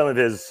see some of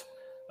his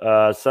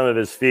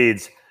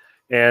feeds,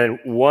 and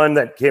one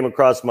that came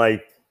across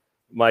my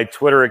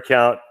Twitter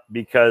account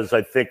because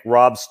I think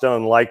Rob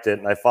Stone liked it,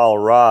 and I follow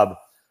Rob,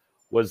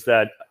 was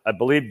that I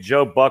believe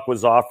Joe Buck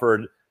was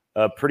offered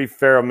a pretty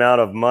fair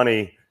amount of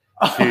money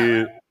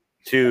to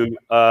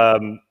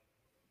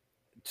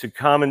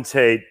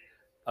commentate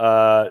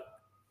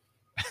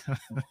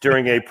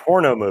during a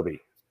porno movie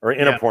or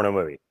in a porno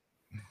movie.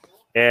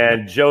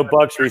 And Joe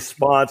Buck's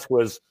response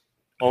was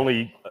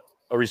only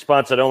a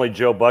response that only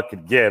Joe Buck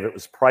could give. It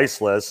was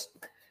priceless.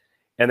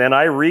 And then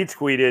I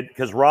retweeted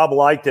because Rob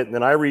liked it, and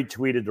then I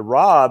retweeted to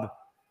Rob.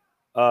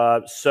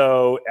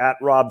 So at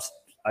Rob's,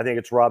 I think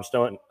it's Rob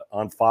Stone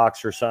on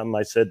Fox or something.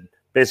 I said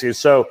basically,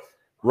 so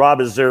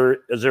Rob, is there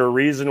a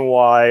reason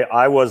why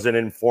I wasn't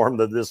informed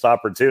of this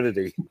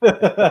opportunity?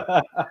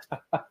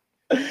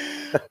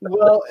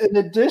 Well, in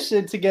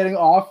addition to getting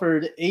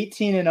offered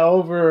 18 and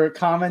over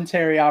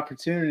commentary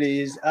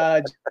opportunities,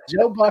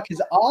 Joe Buck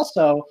has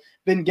also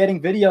been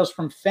getting videos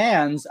from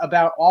fans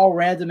about all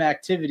random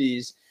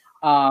activities.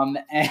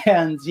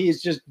 And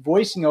he's just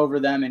voicing over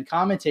them and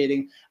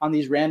commentating on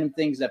these random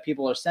things that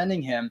people are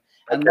sending him.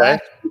 And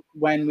last week,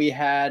 when we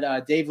had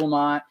Dave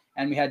Lamont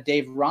and we had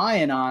Dave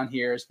Ryan on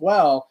here as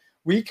well,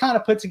 we kind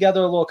of put together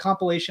a little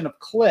compilation of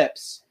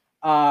clips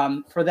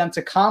for them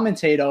to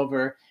commentate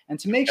over and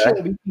to make sure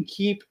that we can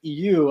keep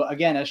you,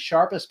 again, as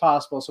sharp as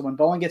possible. So when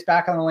bowling gets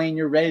back on the lane,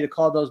 you're ready to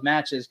call those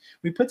matches.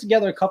 We put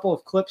together a couple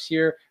of clips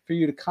here for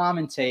you to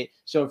commentate.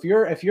 So if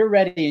you're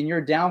ready and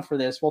you're down for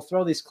this, we'll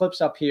throw these clips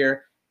up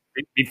here.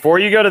 Before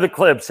you go to the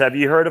clips, have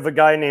you heard of a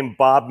guy named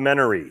Bob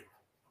Menery?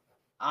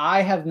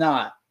 I have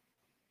not.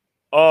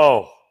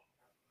 Oh.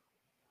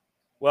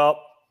 Well,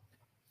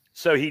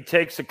 so he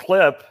takes a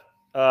clip,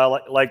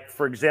 like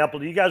for example,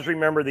 do you guys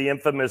remember the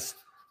infamous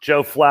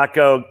Joe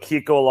Flacco,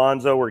 Kiko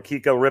Alonso, where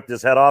Kiko ripped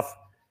his head off?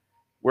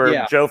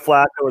 Where Joe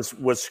Flacco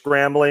was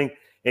scrambling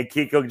and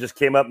Kiko just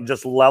came up and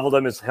just leveled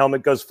him. His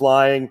helmet goes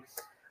flying.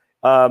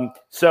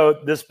 So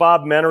this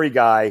Bob Menery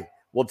guy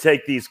will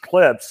take these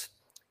clips.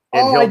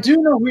 And I do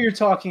know who you're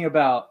talking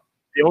about.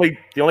 The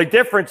only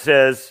difference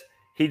is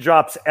he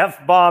drops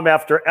F-bomb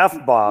after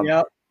F-bomb.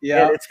 Yep.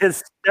 And it's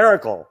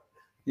hysterical.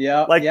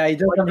 Yeah. He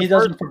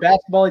does them for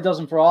basketball. He does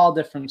them for all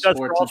different sports.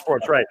 For all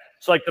sports, right.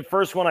 So like the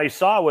first one I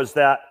saw was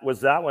that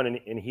one.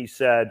 And he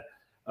said,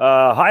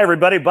 hi,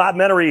 everybody. Bob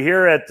Menery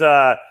here at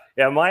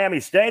at Miami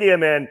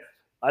Stadium. And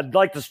I'd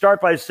like to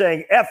start by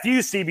saying, F you,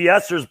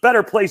 CBS. There's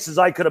better places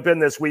I could have been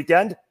this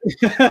weekend.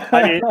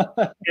 I mean,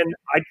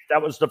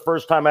 that was the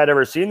first time I'd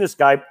ever seen this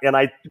guy. And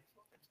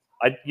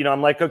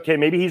I'm like, okay,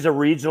 maybe he's a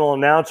regional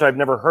announcer I've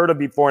never heard of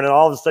before. And then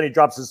all of a sudden he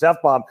drops this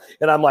F-bomb.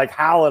 And I'm like,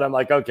 howling. I'm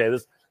like, okay,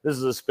 this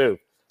is a spoof.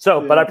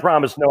 So, but I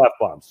promise no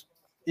F-bombs.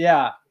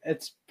 Yeah,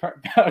 it's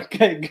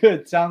okay.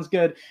 Good, sounds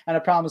good. And I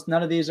promise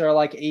none of these are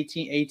like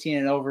 18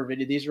 and over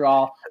video. These are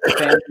all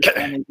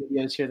family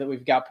videos here that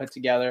we've got put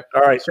together.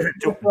 All right. So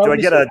do I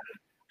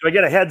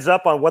get a heads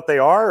up on what they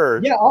are?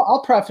 Or? Yeah,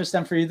 I'll preface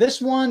them for you.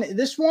 This one,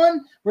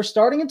 we're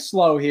starting it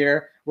slow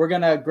here. We're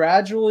gonna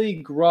gradually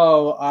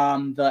grow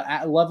the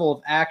level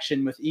of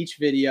action with each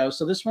video.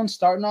 So this one's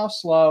starting off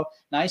slow,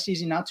 nice,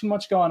 easy, not too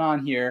much going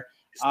on here.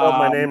 You spelled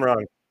my name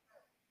wrong.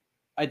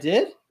 I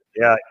did?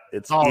 Yeah,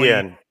 it's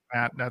Ian.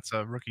 That's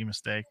a rookie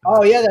mistake.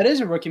 Oh yeah, that is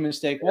a rookie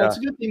mistake. Well, It's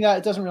a good thing that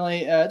it doesn't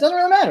really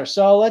matter.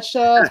 So let's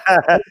hey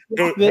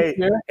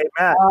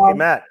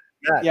Matt.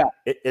 Yeah,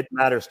 it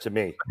matters to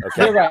me.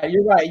 Okay,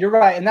 you're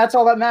right, and that's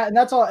all that matters. And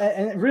that's all,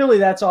 and really,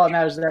 that's all that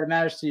matters. That it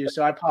matters to you.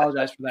 So I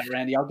apologize for that,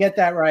 Randy. I'll get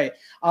that right.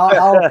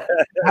 How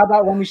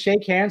about when we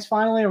shake hands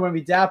finally, or when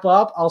we dap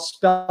up? I'll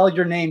spell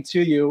your name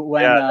to you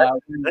when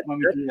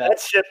we do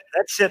that.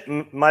 That ship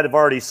might have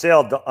already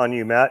sailed on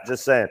you, Matt.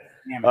 Just saying.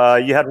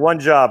 You had one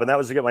job, and that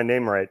was to get my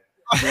name right.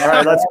 All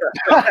right, let's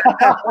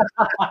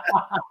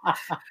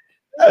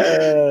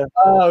go.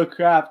 Oh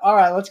crap! All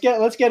right, let's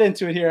get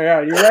into it here. All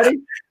right, you ready?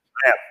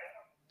 Yeah.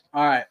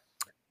 All right.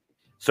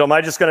 So am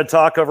I just going to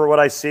talk over what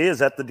I see? Is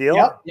that the deal?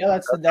 Yep. Yeah,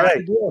 that's the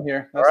deal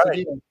here. That's the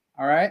deal.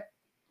 All right.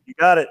 You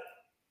got it.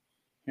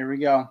 Here we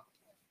go.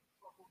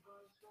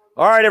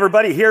 All right,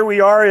 everybody. Here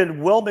we are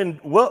in Wimbledon.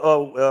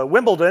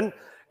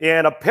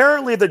 And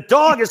apparently the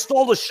dog has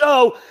stole the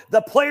show.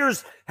 The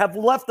players have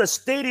left the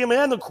stadium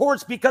and the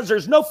courts because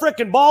there's no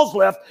freaking balls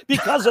left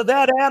because of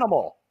that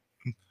animal.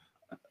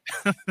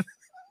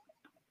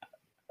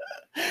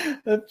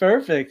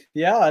 Perfect.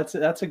 Yeah,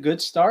 that's a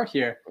good start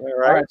here. All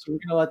right, so we're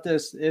gonna let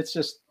this. It's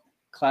just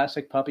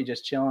classic puppy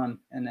just chilling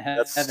in the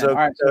heaven. All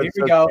right, so here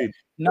we go. Cute.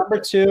 Number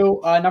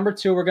two,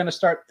 we're gonna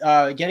start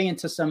getting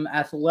into some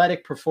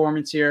athletic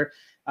performance here.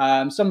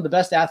 Some of the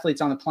best athletes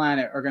on the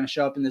planet are gonna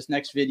show up in this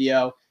next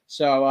video.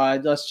 So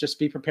let's just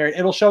be prepared.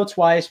 It'll show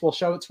twice. We'll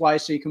show it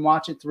twice so you can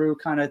watch it through,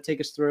 kind of take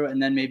us through,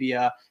 and then maybe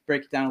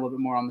break it down a little bit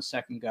more on the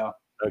second go.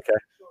 Okay.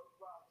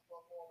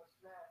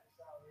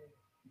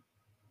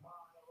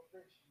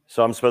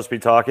 So I'm supposed to be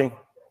talking?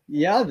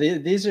 Yeah,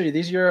 these are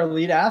your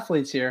elite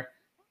athletes here.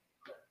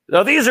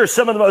 Now, these are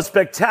some of the most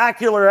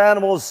spectacular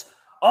animals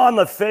on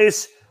the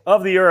face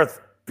of the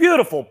earth.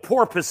 Beautiful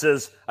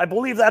porpoises. I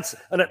believe that's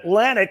an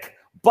Atlantic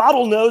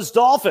bottlenose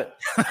dolphin.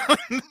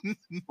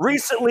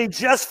 Recently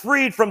just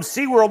freed from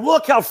SeaWorld.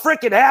 Look how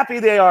freaking happy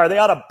they are. They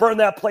ought to burn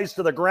that place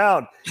to the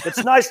ground.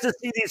 It's nice to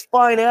see these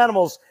fine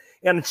animals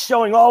and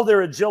showing all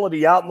their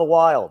agility out in the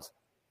wild.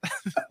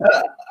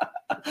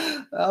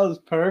 That was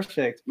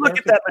perfect. Look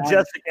at that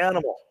majestic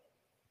animal.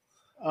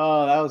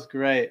 Oh, that was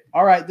great.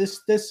 All right,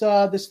 this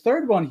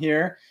third one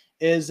here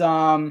is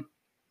going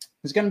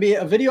to be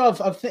a video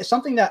of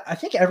something that I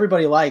think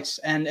everybody likes,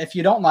 and if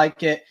you don't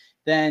like it,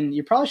 then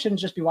you probably shouldn't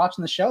just be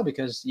watching the show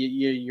because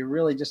you're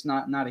really just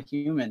not a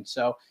human.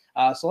 So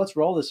let's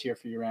roll this here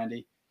for you,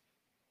 Randy.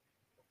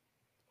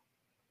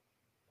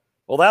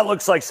 Well, that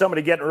looks like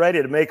somebody getting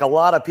ready to make a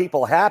lot of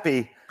people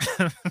happy.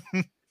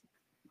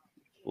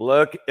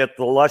 Look at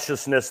the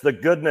lusciousness, the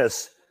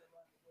goodness.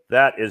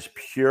 That is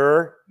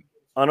pure,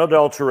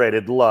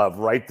 unadulterated love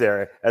right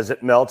there as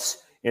it melts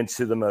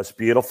into the most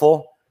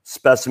beautiful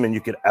specimen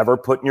you could ever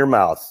put in your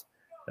mouth.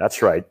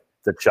 That's right,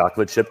 the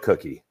chocolate chip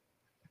cookie.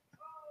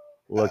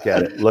 Look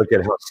at it. Look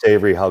at how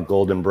savory, how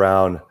golden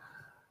brown.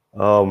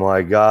 Oh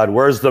my God,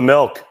 where's the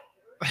milk?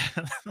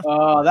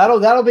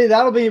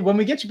 That'll be when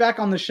we get you back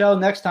on the show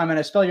next time and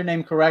I spell your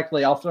name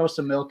correctly. I'll throw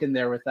some milk in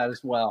there with that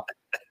as well.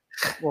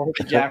 We'll hit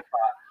the jackpot.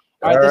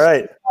 All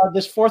right.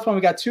 This fourth one,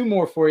 we got two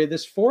more for you.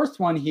 This fourth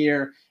one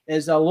here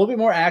is a little bit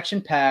more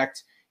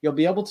action-packed. You'll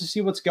be able to see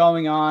what's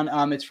going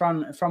on. It's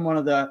from one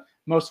of the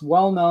most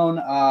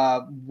well-known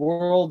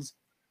world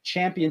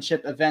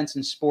championship events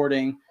in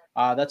sporting.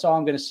 That's all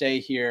I'm going to say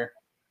here.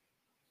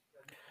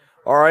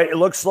 All right. It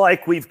looks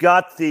like we've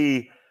got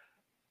the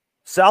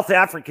South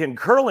African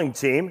curling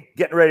team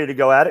getting ready to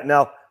go at it.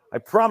 Now, I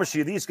promise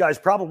you, these guys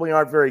probably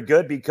aren't very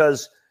good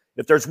because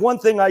if there's one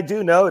thing I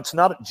do know, it's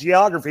not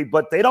geography,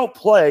 but they don't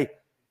play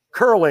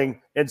curling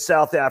in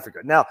South Africa.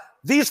 Now,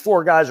 these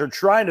four guys are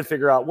trying to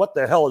figure out what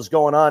the hell is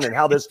going on and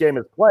how this game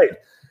is played.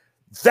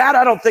 That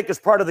I don't think is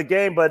part of the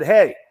game, but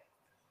hey,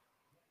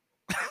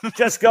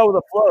 just go with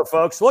the flow,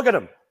 folks. Look at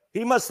him.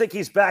 He must think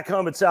he's back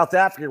home in South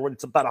Africa when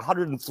it's about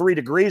 103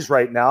 degrees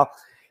right now.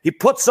 He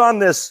puts on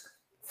this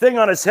thing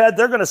on his head.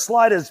 They're going to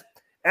slide his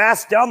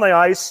ass down the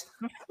ice.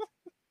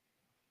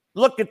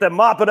 Look at them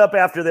mopping up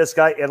after this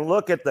guy, and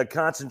look at the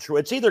concentration.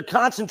 It's either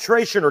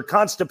concentration or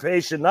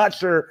constipation. Not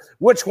sure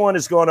which one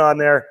is going on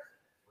there.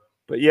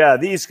 But, yeah,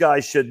 these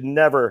guys should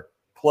never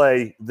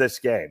play this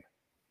game.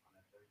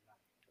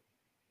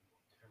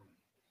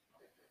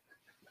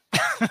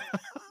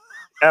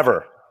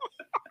 Ever.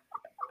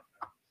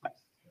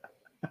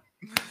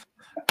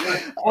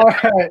 All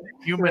right.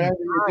 Human Randy,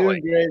 you're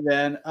doing great,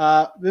 man.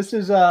 This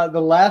is the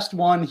last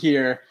one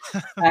here.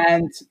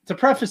 And to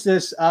preface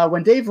this,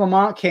 when Dave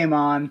Lamont came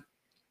on,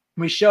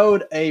 we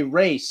showed a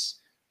race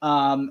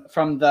from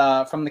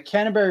the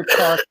Canterbury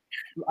Park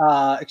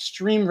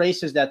extreme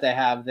races that they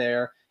have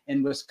there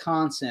in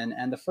Wisconsin.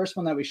 And the first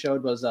one that we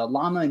showed was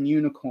Llama and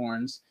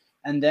Unicorns.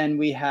 And then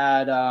we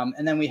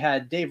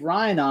had Dave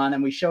Ryan on,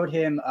 and we showed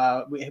him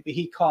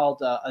he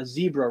called a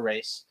zebra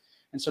race.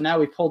 And so now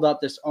we pulled up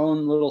this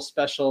own little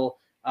special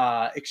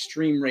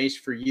extreme race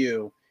for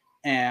you.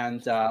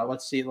 And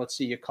let's see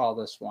you call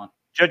this one.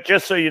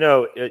 Just so you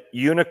know,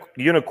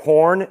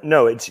 unicorn.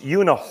 No, it's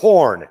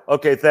unihorn.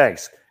 Okay,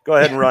 thanks. Go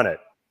ahead and run it.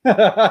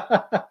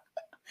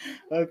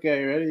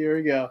 Okay, ready? Here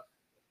we go.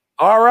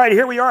 All right,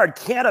 here we are at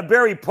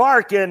Canterbury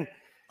Park, and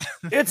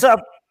it's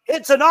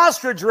an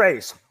ostrich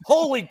race.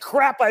 Holy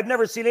crap, I've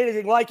never seen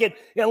anything like it.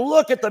 And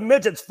look at the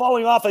midgets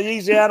falling off of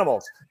these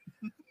animals.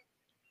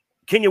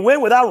 Can you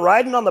win without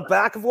riding on the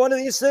back of one of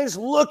these things?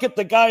 Look at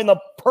the guy in the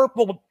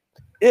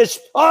purple-ish.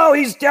 Oh,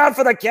 he's down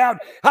for the count.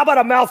 How about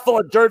a mouthful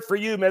of dirt for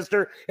you,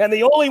 mister? And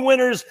the only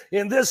winners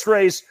in this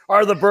race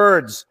are the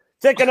birds.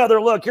 Take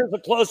another look. Here's a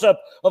close-up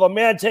of a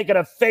man taking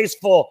a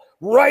faceful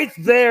right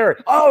there.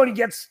 Oh, and he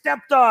gets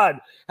stepped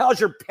on. How's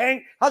your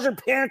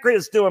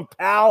pancreas doing,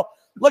 pal?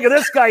 Look at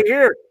this guy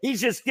here.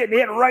 He's just getting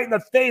hit right in the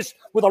face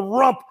with a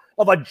rump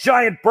of a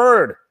giant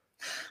bird.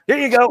 Here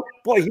you go.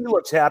 Boy, he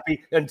looks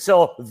happy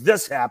until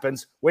this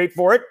happens. Wait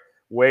for it.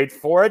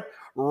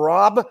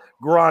 Rob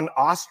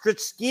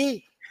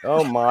Gronostritzky.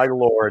 Oh, my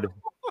Lord.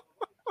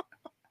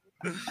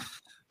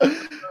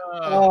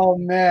 Oh,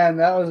 man,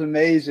 that was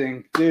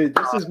amazing. Dude,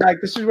 this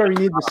is where we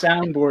need the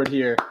soundboard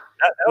here.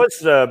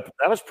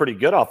 That was pretty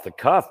good off the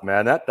cuff,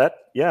 man.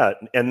 Yeah,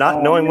 and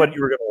not knowing what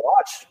you were going to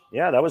watch.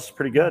 Yeah, that was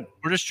pretty good.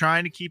 We're just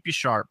trying to keep you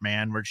sharp,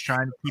 man. We're just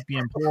trying to keep you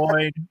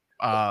employed.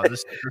 This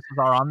is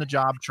our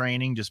on-the-job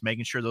training, just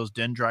making sure those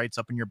dendrites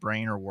up in your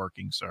brain are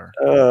working, sir.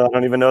 I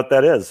don't even know what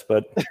that is,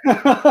 but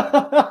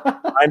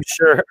I'm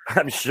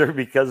sure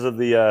because of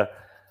the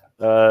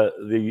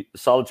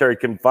solitary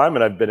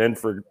confinement I've been in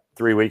for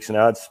 3 weeks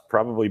now, it's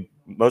probably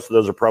most of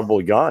those are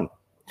probably gone.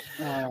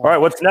 All right,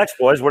 what's next,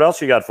 boys? What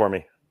else you got for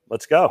me?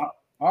 Let's go.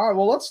 All right,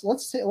 well let's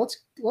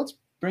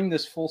bring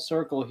this full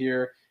circle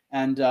here,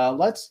 and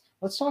let's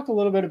talk a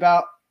little bit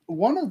about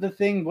one of the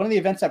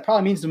events that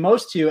probably means the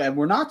most to you. And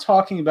we're not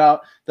talking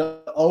about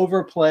the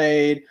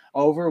overplayed,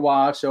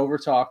 overwatched,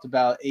 overtalked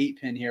about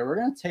 8-pin here. We're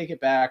going to take it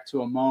back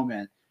to a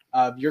moment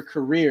of your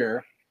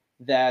career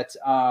that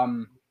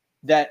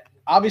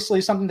obviously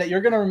is something that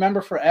you're going to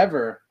remember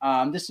forever.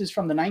 This is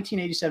from the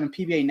 1987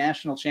 PBA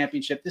National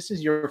Championship. This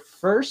is your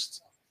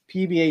first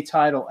PBA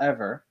title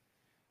ever.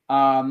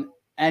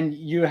 And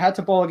you had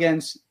to bowl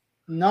against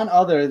none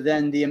other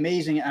than the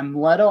amazing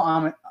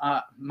Amleto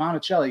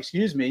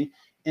Monticelli,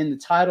 in the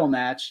title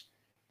match.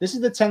 This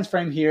is the 10th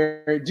frame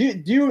here.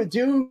 Do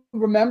you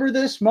remember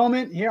this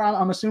moment here?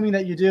 I'm assuming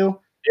that you do.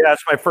 Yeah,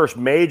 it's my first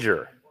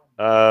major.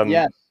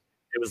 Yes.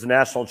 It was the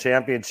national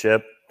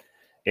championship,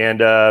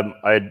 and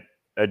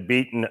I'd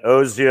beaten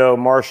Ozio,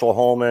 Marshall,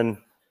 Holman.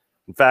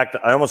 In fact,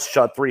 I almost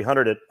shot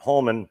 300 at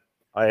Holman.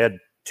 I had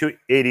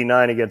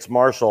 289 against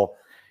Marshall,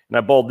 and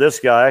I bowled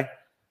this guy.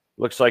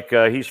 Looks like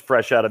he's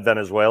fresh out of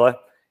Venezuela,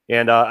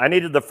 and I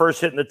needed the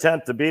first hit in the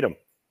 10th to beat him.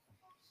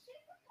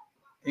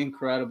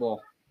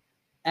 Incredible.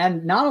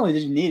 And not only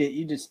did you need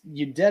it,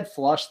 you dead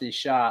flush these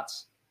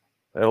shots.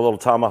 I had a little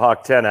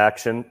Tomahawk 10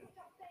 action.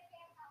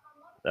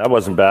 That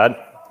wasn't bad.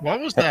 What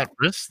was that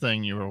wrist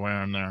thing you were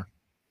wearing there?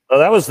 Oh,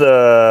 that was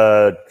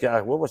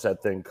what was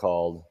that thing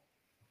called?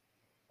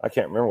 I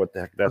can't remember what the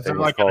heck that thing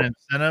was called. An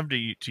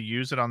incentive to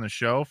use it on the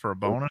show for a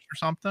bonus or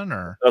something?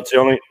 Or it's the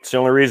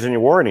only reason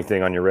you wore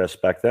anything on your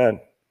wrist back then.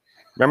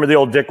 Remember the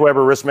old Dick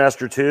Weber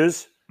Wristmaster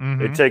 2s? Mm-hmm.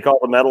 They'd take all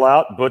the metal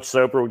out. Butch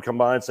Soper would come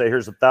by and say,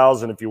 "Here's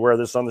 $1,000 if you wear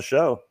this on the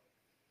show."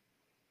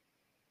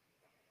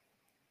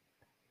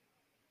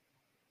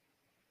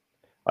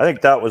 I think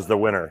that was the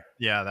winner.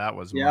 Yeah, that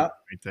was right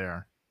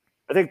there.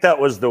 I think that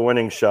was the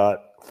winning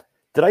shot.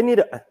 I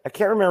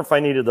can't remember if I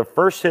needed the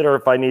first hit or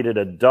if I needed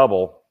a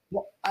double.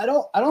 Well, I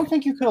don't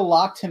think you could have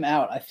locked him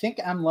out. I think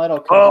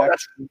Amleto.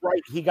 That's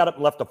right. He got up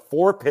and left a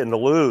 4-pin to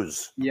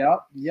lose. Yep.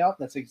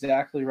 That's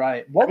exactly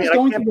right. What was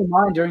going through your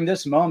mind during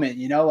this moment?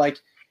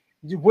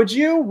 Would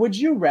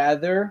you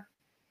rather,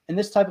 in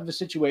this type of a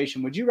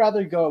situation, were you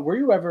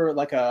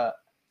ever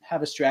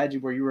have a strategy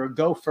where you were a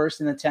go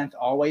first in the 10th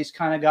always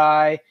kind of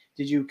guy?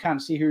 Did you kind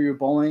of see who you're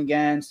bowling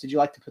against? Did you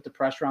like to put the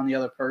pressure on the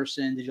other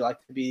person? Did you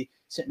like to be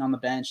sitting on the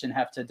bench and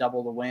have to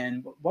double the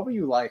win? What were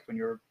you like when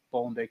you were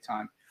bowling big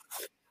time?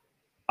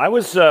 I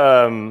was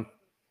I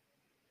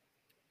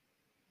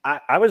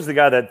was the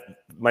guy that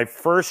my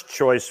first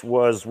choice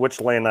was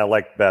which lane I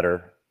liked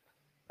better.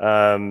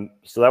 So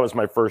that was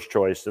my first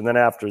choice. And then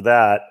after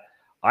that,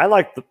 I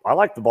liked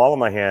the ball in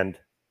my hand,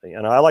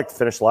 and I like to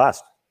finish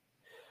last.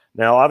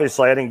 Now,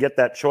 obviously, I didn't get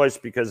that choice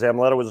because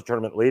Amleto was a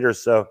tournament leader.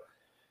 So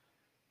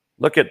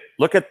Look at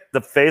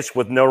the face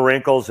with no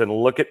wrinkles, and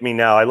look at me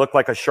now. I look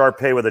like a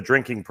Shar-Pei with a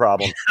drinking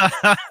problem.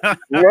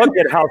 Look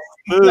at how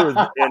smooth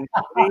and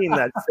clean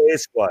that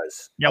face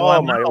was. Yeah, well,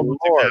 oh my Lord!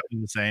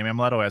 Exactly the same.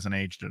 Amleto hasn't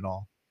aged at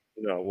all.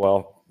 No,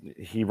 well,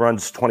 he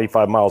runs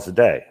 25 miles a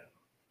day.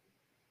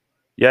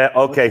 Yeah,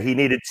 okay. He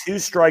needed 2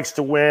 strikes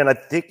to win.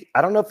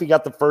 I don't know if he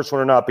got the first one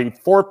or not, but he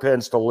 4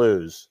 pins to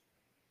lose.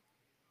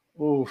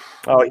 Oof.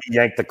 Oh, he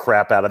yanked the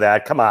crap out of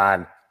that. Come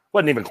on.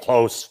 Wasn't even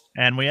close.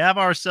 And we have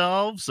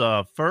ourselves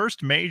a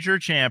first major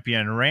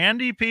champion.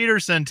 Randy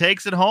Peterson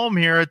takes it home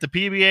here at the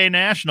PBA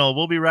National.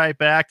 We'll be right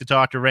back to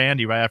talk to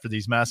Randy right after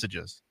these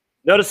messages.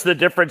 Notice the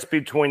difference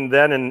between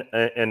then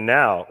and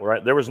now,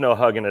 right? There was no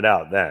hugging it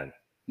out then.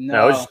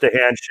 No, it was just a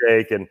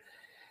handshake.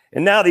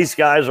 And now these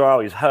guys are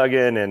always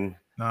hugging. And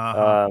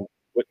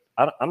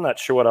I'm not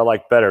sure what I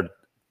like better,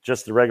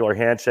 just the regular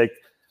handshake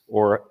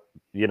or,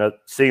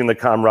 seeing the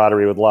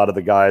camaraderie with a lot of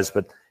the guys.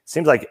 But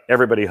seems like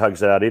everybody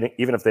hugs it out,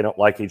 even if they don't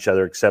like each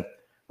other, except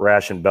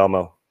Rash and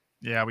Belmo.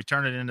 Yeah, we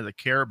turned it into the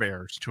Care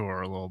Bears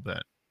tour a little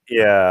bit.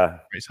 Yeah.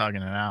 He's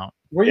hugging it out.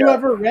 Were you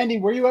ever, Randy,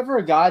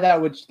 a guy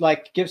that would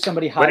give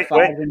somebody high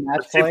five in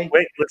match play?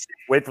 Let's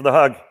wait for the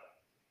hug.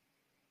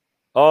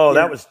 Oh,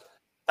 yeah.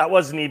 That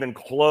wasn't even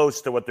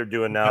close to what they're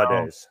doing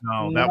nowadays.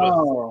 No, that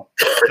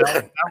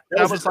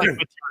was like with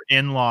your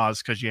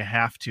in-laws because you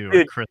have to.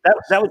 Dude,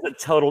 that was a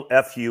total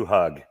FU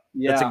hug.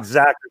 Yeah. That's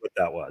exactly what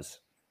that was.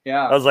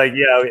 Yeah. I was like,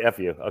 yeah, F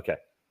you. Okay.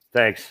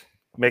 Thanks.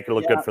 Make it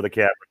look good for the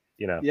camera,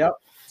 Yep.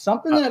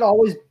 Something that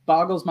always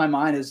boggles my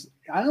mind is,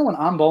 I know when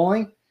I'm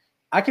bowling,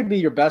 I could be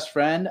your best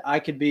friend. I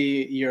could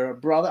be your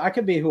brother. I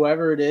could be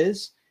whoever it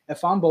is.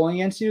 If I'm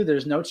bowling against you,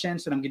 there's no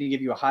chance that I'm going to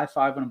give you a high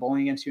five when I'm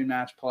bowling against you in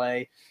match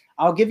play.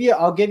 I'll give you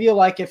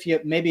like if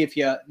you make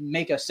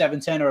a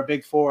 7-10 or a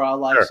big 4,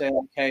 I'll say,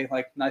 okay,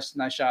 nice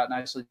shot,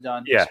 nicely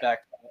done. Yeah.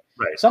 Respect.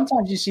 Right.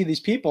 Sometimes you see these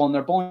people and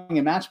they're bowling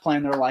a match play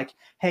and they're like,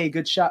 hey,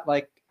 good shot.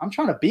 Like, I'm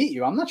trying to beat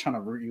you. I'm not trying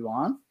to root you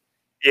on.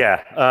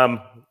 Yeah.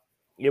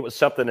 It was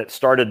something that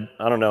started,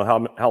 I don't know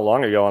how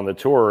long ago on the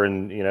tour.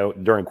 And,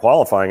 during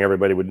qualifying,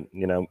 everybody would,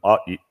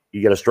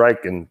 you get a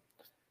strike and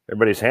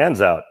everybody's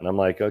hands out. And I'm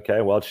like,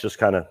 okay, well, it's just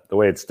kind of the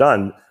way it's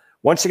done.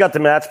 Once you got to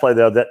match play,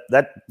 though,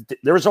 that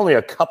there was only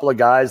a couple of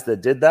guys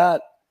that did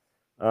that.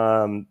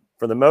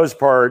 For the most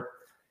part,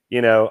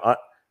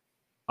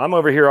 I'm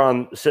over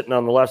here sitting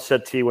on the left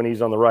set tee when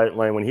he's on the right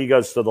lane. When he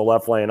goes to the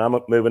left lane, I'm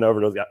moving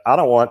over to the guy. I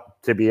don't want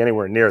to be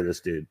anywhere near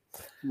this dude.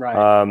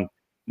 Right.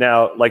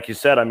 Now, like you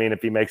said, I mean,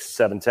 if he makes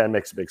 7-10,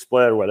 makes a big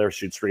split, or whether he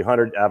shoots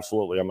 300,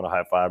 absolutely, I'm going to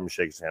high five him,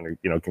 shake his hand,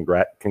 and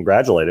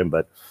congratulate him.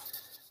 But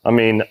I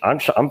mean,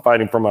 I'm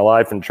fighting for my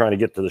life and trying to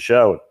get to the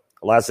show.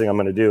 The last thing I'm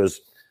going to do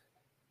is,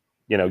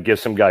 give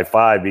some guy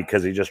 5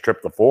 because he just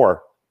tripped the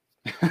 4.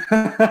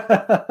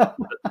 the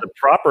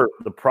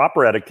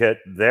proper etiquette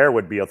there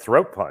would be a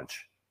throat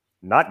punch,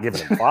 not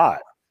giving him 5.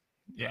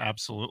 Yeah,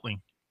 absolutely.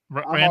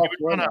 Randy,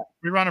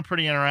 we run a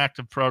pretty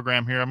interactive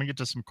program here. I'm going to get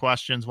to some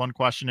questions. One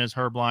question is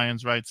Herb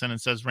Lyons writes in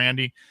and says,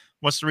 Randy,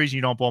 what's the reason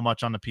you don't bowl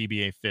much on the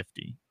PBA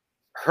 50?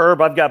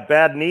 Herb, I've got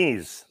bad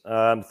knees.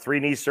 3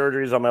 knee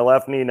surgeries on my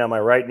left knee. Now my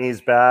right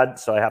knee's bad,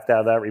 so I have to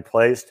have that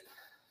replaced.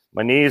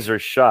 My knees are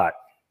shot.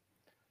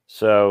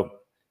 So,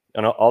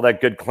 all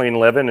that good, clean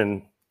living,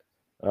 and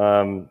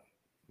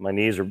my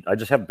knees I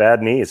just have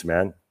bad knees,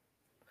 man.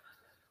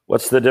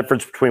 What's the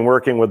difference between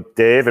working with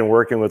Dave and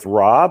working with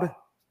Rob?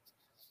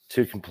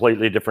 2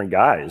 completely different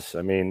guys.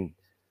 I mean,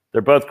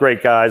 they're both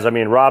great guys. I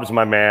mean, Rob's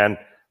my man.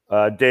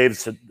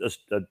 Dave's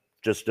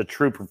just a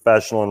true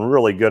professional and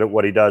really good at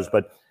what he does,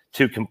 but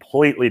 2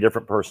 completely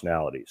different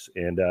personalities.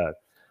 And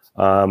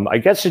I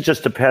guess it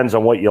just depends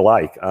on what you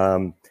like.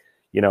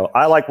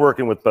 I like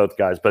working with both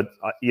guys, but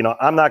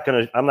I'm not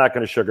gonna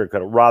sugarcoat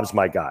it. Rob's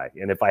my guy,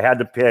 and if I had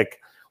to pick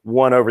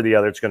one over the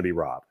other, it's going to be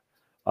Rob.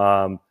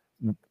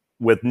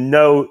 With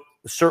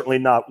certainly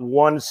not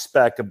one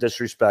speck of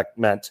disrespect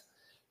meant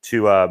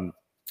to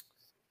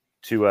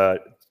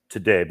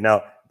Dave.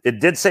 Now, it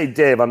did say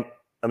Dave. I'm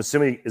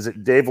assuming, is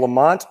it Dave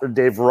Lamont or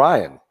Dave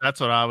Ryan? That's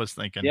what I was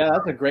thinking. Yeah,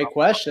 that's a great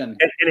question.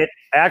 And it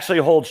actually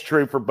holds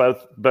true for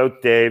both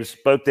Daves.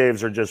 Both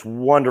Daves are just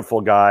wonderful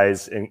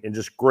guys and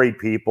just great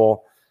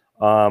people.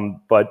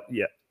 But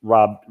yeah,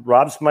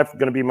 Rob's going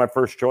to be my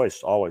first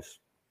choice always.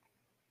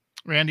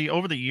 Randy,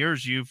 over the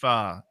years, you've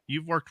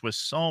worked with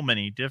so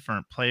many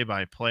different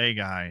play-by-play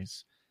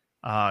guys.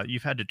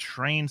 You've had to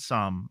train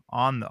some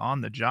on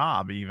the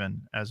job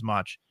even as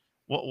much.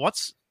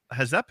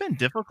 Has that been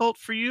difficult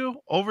for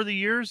you over the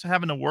years,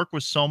 having to work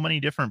with so many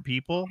different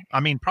people? I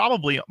mean,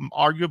 probably,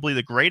 arguably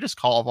the greatest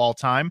call of all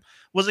time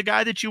was a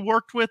guy that you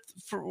worked with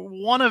for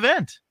one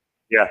event.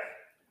 Yeah,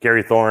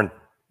 Gary Thorne.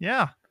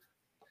 Yeah.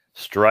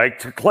 Strike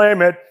to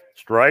claim it.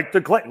 Strike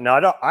to claim.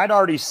 Now, I'd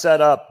already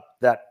set up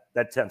that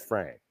 10th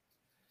frame.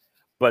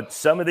 But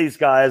some of these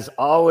guys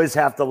always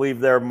have to leave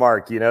their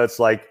mark. It's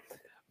like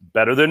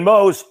better than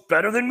most.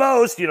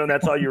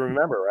 That's all you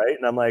remember, right?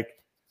 And I'm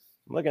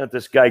looking at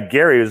this guy,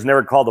 Gary, who's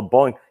never called a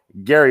bowling.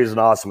 Gary's an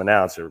awesome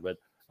announcer, but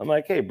I'm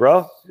like, hey,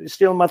 bro, you're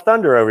stealing my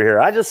thunder over here.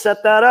 I just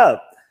set that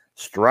up.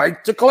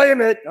 strike to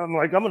claim it. I'm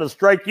like, I'm going to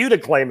strike you to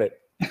claim it.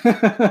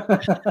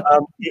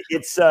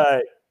 It's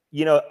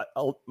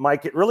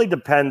Mike, it really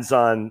depends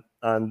on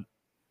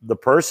the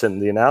person,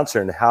 the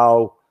announcer, and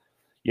how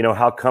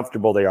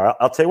comfortable they are.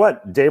 I'll tell you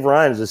what, Dave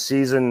Ryan is a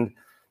seasoned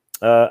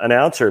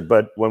announcer,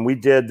 but when we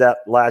did that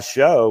last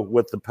show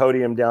with the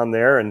podium down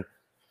there, and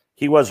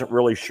he wasn't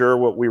really sure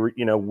what we were,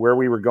 where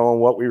we were going,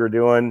 what we were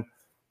doing.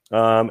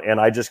 And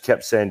I just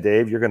kept saying,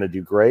 Dave, you're going to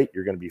do great.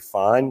 You're going to be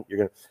fine.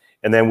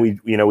 And then we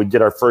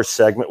did our first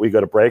segment. We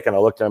go to break, and I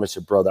looked at him and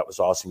said, bro, that was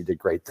awesome. You did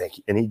great. Thank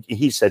you. And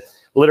he said,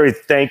 literally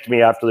thanked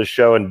me after the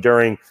show and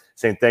during,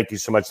 saying, thank you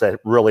so much. That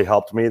really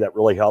helped me. That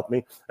really helped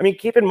me. I mean,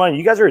 keep in mind,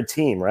 you guys are a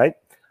team, right?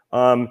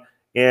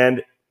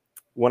 And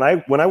when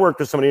I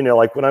worked with somebody,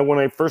 like when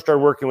I first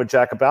started working with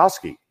Jack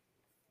Kabowski,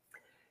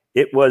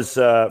 it was,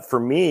 for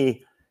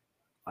me,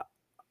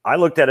 I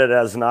looked at it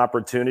as an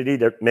opportunity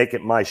to make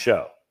it my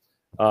show,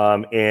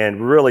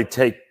 and really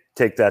take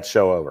that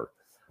show over.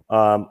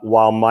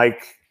 While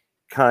Mike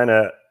kind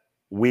of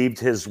weaved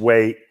his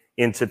way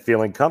into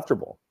feeling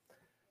comfortable.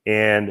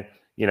 And,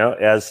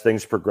 as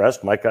things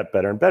progressed, Mike got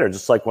better and better.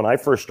 Just like when I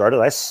first started,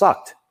 I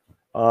sucked.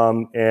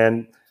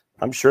 And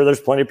I'm sure there's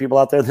plenty of people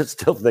out there that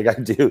still think I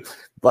do.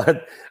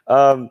 But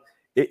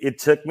it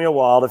took me a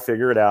while to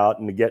figure it out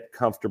and to get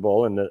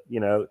comfortable and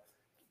to,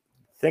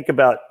 think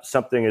about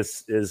something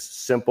as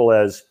simple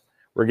as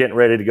we're getting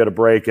ready to go to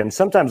break. And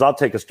sometimes I'll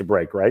take us to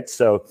break, right?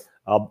 So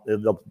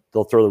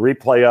they'll throw the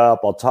replay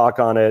up, I'll talk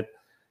on it,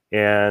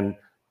 and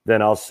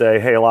then I'll say,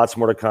 hey, lots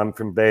more to come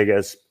from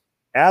Vegas.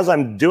 As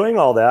I'm doing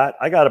all that,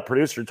 I got a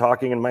producer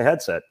talking in my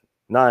headset.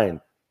 9,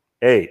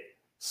 8,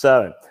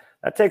 7.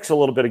 That takes a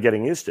little bit of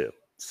getting used to.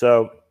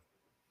 So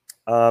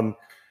a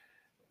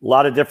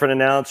lot of different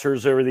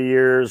announcers over the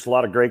years, a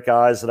lot of great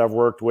guys that I've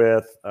worked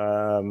with,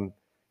 a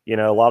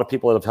lot of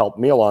people that have helped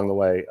me along the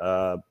way.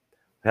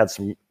 Had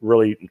some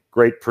really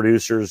great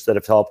producers that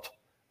have helped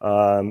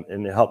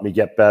and helped me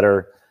get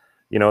better.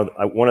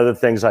 One of the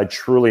things I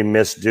truly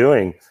miss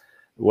doing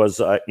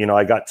was, I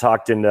got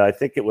talked into, I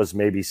think it was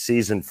maybe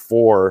season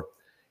 4,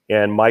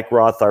 and Mike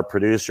Roth, our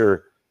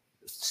producer,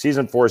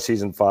 season 4,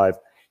 season 5,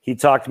 he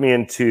talked me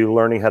into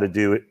learning how to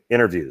do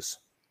interviews.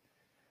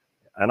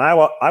 And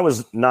I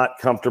was not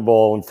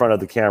comfortable in front of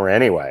the camera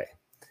anyway.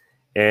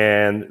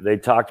 And they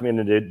talked me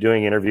into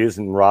doing interviews,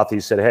 and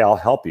Rothy said, hey, I'll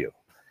help you.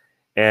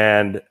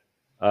 And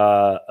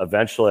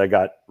eventually I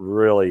got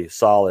really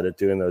solid at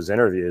doing those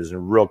interviews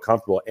and real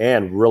comfortable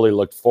and really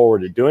looked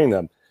forward to doing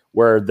them,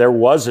 where there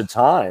was a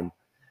time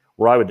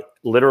where I would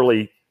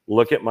literally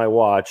look at my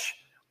watch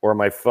or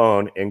my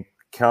phone and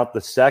count the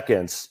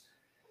seconds,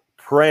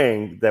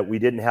 praying that we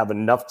didn't have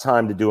enough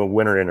time to do a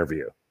winner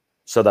interview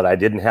so that I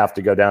didn't have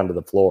to go down to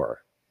the floor.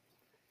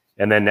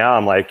 And then now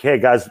I'm like, hey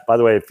guys, by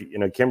the way,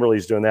 if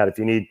Kimberly's doing that, if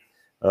you need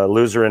a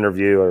loser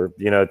interview, or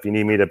if you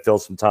need me to fill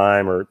some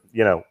time, or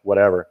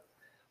whatever.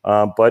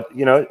 But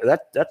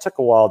that took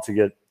a while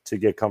to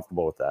get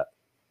comfortable with that.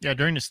 Yeah,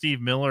 during the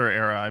Steve Miller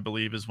era, I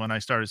believe, is when I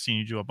started seeing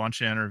you do a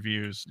bunch of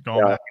interviews,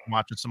 going back and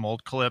watching some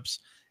old clips.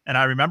 And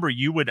I remember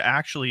you would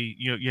actually,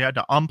 you had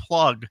to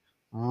unplug,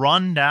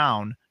 run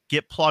down,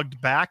 get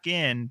plugged back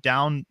in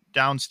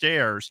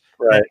downstairs.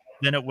 Right.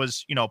 Then it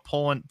was,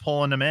 pulling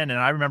them in. And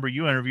I remember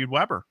you interviewed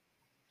Weber.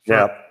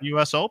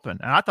 U.S. Open,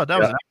 and I thought that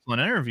was an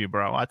excellent interview,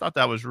 bro. I thought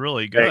that was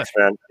really good. Thanks,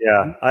 man.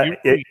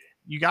 Yeah,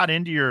 you got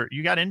into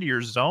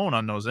your zone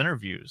on those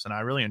interviews, and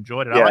I really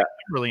enjoyed it. I like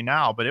Kimberly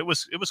now, but it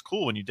was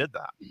cool when you did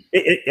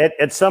that.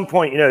 At some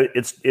point,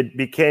 it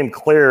became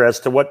clear as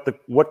to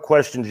what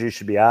questions you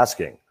should be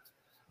asking,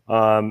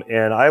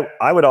 and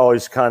I would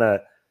always kind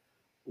of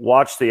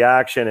watch the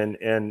action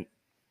and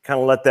kind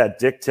of let that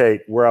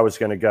dictate where I was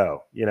going to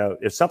go.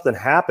 If something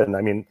happened,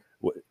 I mean,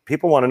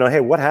 people want to know,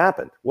 hey, what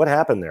happened? What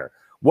happened there?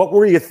 What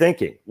were you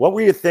thinking? What were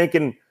you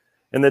thinking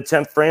in the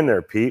 10th frame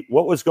there, Pete?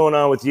 What was going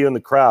on with you in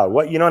the crowd?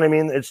 What, you know what I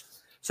mean?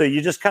 So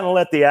you just kind of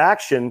let the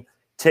action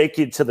take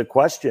you to the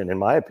question, in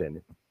my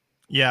opinion.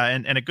 Yeah,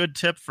 and a good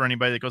tip for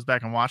anybody that goes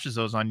back and watches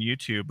those on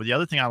YouTube. But the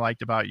other thing I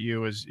liked about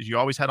you is you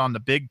always had on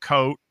the big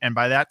coat, and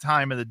by that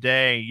time of the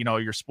day,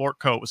 your sport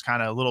coat was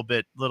kind of a little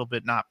bit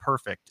not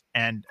perfect,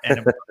 and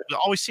it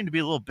always seemed to be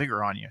a little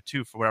bigger on you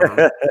too, for whatever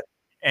reason.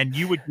 And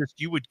you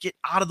would get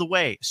out of the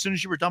way. As soon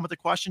as you were done with the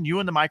question, you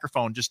and the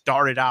microphone just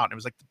darted out. And it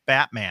was like the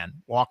Batman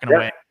walking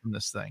away from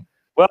this thing.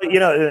 Well,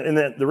 and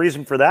the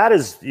reason for that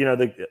is,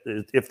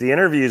 if the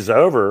interview's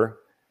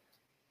over,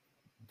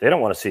 they don't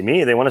want to see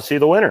me. They want to see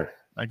the winner.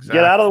 Exactly.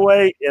 Get out of the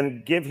way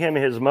and give him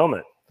his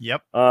moment.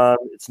 Yep.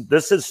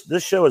 This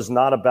show is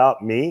not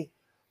about me.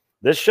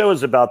 This show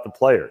is about the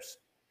players.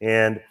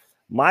 And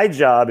my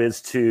job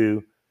is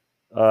to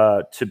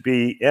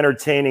be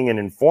entertaining and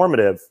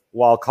informative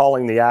while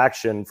calling the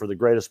action for the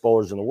greatest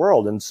bowlers in the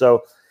world. And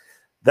so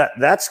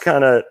that's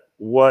kind of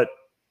what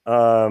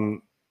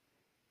I'm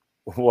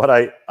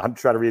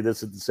trying to read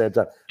this at the same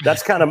time.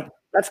 That's kind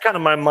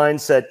of my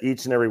mindset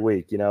each and every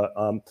week,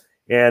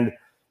 and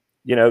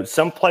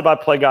some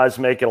play-by-play guys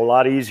make it a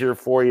lot easier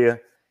for you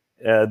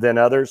than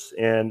others.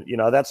 And,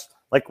 that's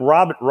like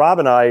Rob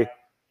and I,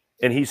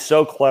 And he's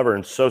so clever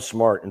and so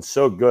smart and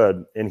so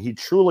good. And he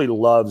truly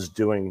loves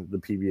doing the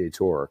PBA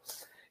Tour.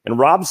 And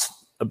Rob's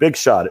a big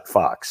shot at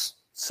Fox.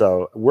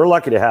 So we're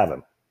lucky to have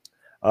him.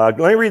 Let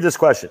me read this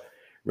question.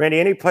 Randy,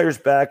 any players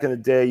back in the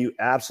day you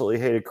absolutely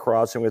hated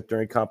crossing with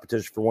during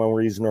competition for one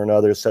reason or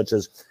another, such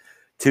as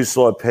too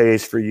slow a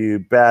pace for you,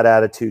 bad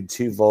attitude,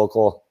 too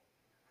vocal?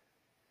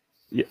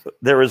 Yeah,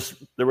 there was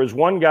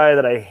one guy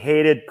that I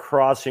hated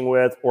crossing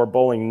with or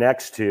bowling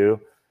next to,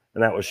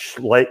 and that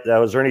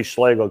was Ernie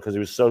Schlegel because he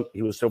was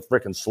so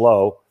freaking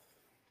slow.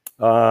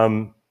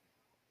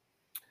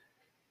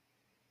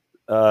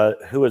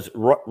 Who was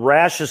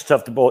Rash is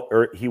tough to bowl,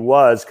 or he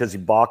was, because he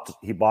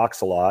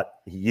balks a lot.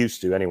 He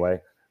used to anyway.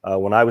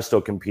 When I was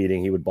still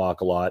competing, he would balk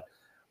a lot.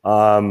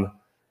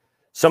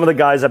 Some of the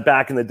guys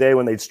back in the day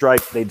when they'd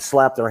strike, they'd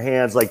slap their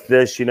hands like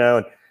this,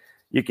 and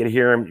you could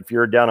hear him if you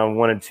were down on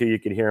 1 and 2. You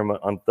could hear him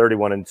on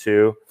 31 and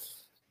 2.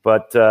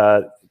 But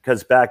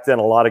because back then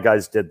a lot of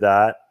guys did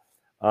that.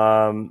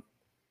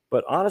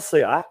 But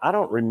honestly, I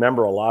don't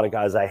remember a lot of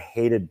guys I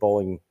hated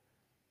bowling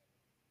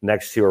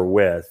next to or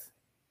with.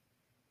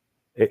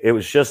 It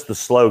was just the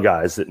slow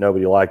guys that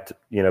nobody liked,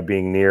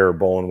 being near or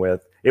bowling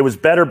with. It was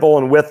better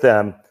bowling with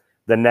them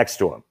than next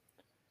to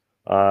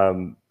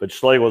them. But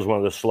Schlegel was one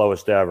of the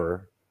slowest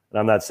ever. And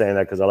I'm not saying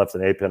that because I left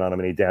an 8-pin on him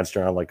and he danced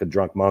around like a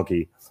drunk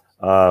monkey.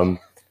 Okay,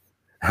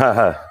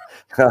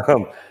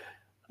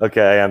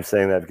 I'm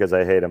saying that because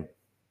I hate him.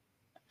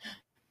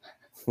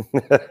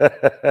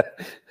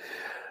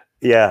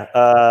 Yeah.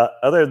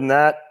 Other than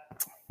that,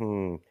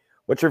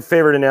 what's your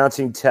favorite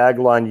announcing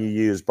tagline you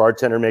use?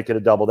 Bartender, make it a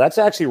double. That's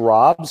actually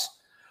Rob's.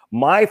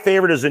 My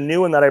favorite is a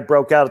new one that I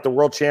broke out at the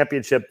World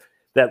Championship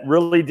that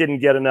really didn't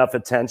get enough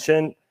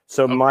attention.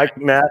 So, okay.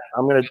 Matt,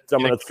 I'm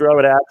gonna throw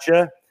it at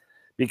you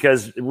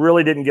because it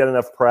really didn't get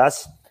enough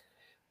press.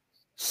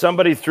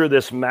 Somebody threw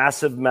this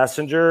massive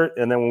messenger,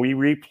 and then when we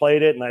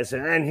replayed it, and I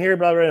said, and here,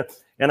 blah, blah,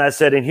 and I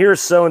said, and here's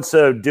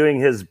so-and-so doing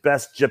his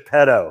best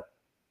Geppetto,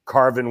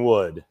 carving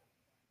wood.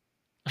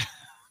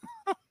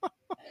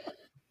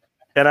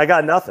 And I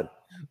got nothing.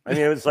 I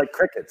mean, it was like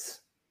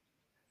crickets.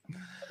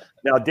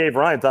 Now, Dave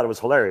Ryan thought it was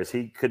hilarious.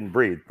 He couldn't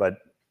breathe, but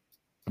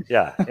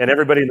yeah. And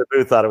everybody in the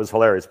booth thought it was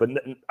hilarious. But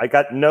I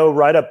got no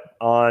write-up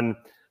on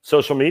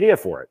social media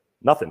for it.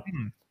 Nothing.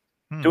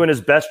 Doing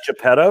his best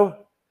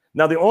Geppetto.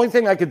 Now, the only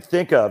thing I could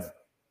think of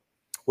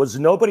was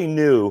nobody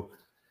knew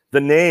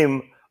the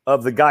name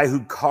of the guy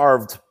who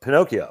carved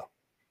Pinocchio.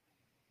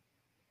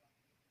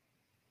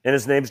 And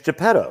his name's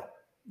Geppetto.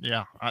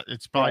 Yeah,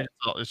 it's probably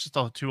it's just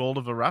too old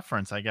of a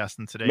reference, I guess,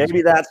 in today's.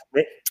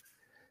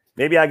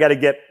 Maybe I got to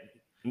get.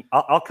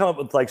 I'll come up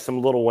with like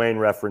some Little Wayne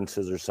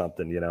references or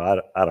something.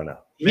 I don't know.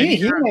 He may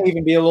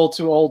even be a little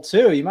too old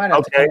too. You might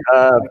have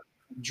to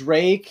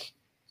Drake,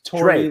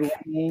 Tory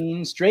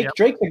Lanez. Drake's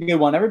a good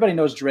one. Everybody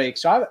knows Drake,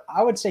 so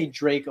I would say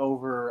Drake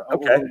over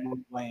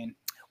Wayne.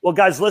 Well,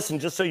 guys, listen.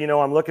 Just so you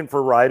know, I'm looking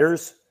for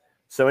writers.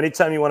 So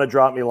anytime you want to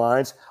drop me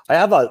lines, I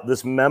have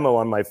this memo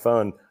on my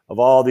phone of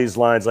all these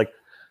lines. Like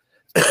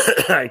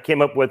I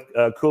came up with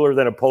cooler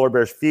than a polar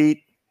bear's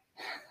feet.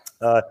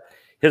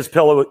 His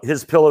pillow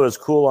is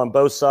cool on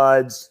both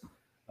sides.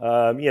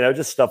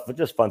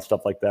 Just fun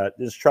stuff like that.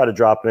 Just try to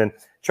drop in.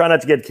 Try not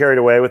to get carried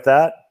away with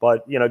that,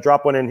 but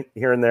drop one in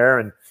here and there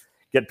and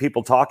get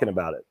people talking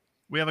about it.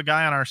 We have a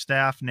guy on our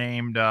staff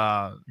named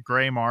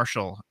Gray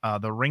Marshall,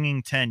 the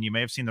Ringing 10. You may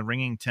have seen the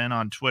Ringing 10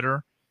 on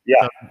Twitter.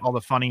 Yeah, all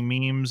the funny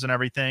memes and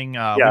everything.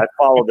 I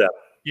followed them.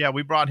 Yeah,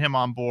 we brought him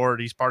on board.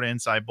 He's part of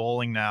Inside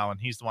Bowling now, and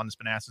he's the one that's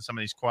been asking some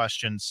of these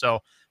questions. So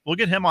we'll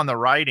get him on the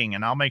writing,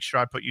 and I'll make sure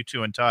I put you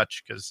two in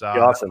touch because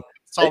awesome.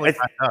 That's all the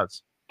guy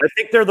does. I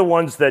think they're the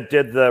ones that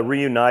did the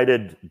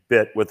Reunited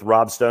bit with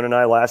Rob Stone and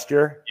I last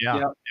year.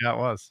 Yeah,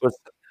 it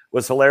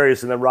was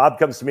hilarious. And then Rob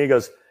comes to me and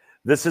goes,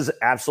 "This is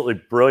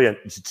absolutely brilliant.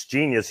 It's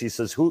genius." He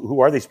says,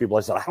 "Who are these people?"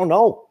 I said, "I don't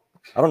know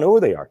who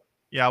they are."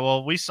 Yeah,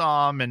 well, we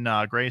saw him,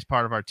 and Gray's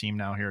part of our team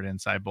now here at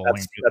Inside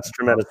Bowling. That's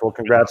tremendous. Well,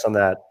 congrats on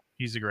that.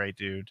 He's a great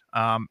dude.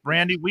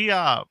 Randy,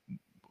 our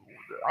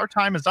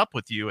time is up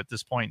with you at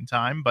this point in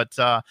time, but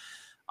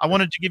I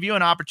wanted to give you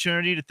an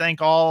opportunity to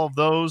thank all of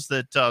those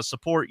that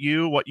support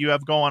you, what you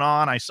have going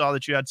on. I saw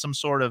that you had some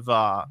sort of,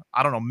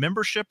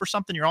 membership or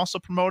something you're also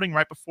promoting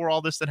right before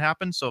all this that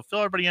happened. So fill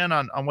everybody in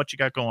on what you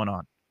got going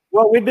on.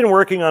 Well, we've been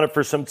working on it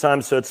for some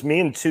time. So it's me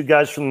and two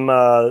guys from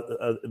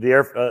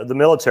the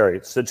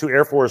military. So two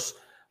Air Force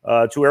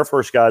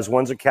guys.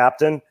 One's a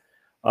captain,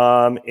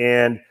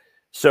 and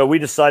so we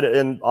decided,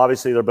 and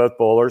obviously they're both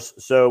bowlers.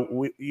 So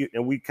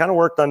we kind of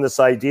worked on this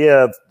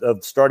idea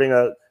of starting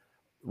a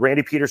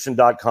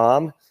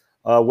randypeterson.com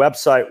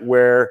website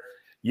where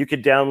you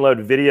could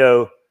download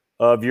video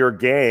of your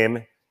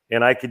game,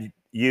 and I could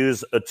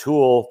use a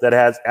tool that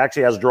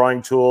actually has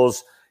drawing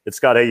tools. It's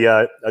got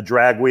a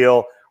drag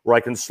wheel where I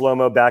can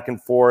slow-mo back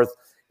and forth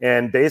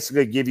and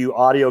basically give you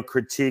audio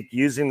critique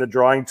using the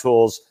drawing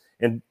tools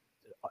and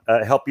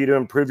help you to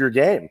improve your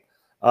game.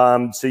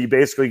 So you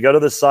basically go to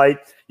the site,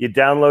 you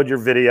download your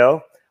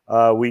video.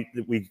 We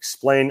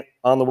explain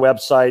on the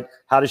website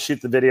how to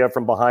shoot the video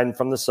from behind and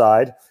from the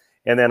side.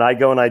 And then I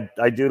go and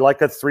I do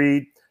like a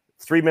three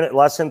 3-minute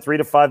lesson, 3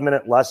 to 5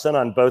 minute lesson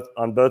on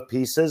both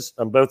pieces,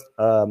 on both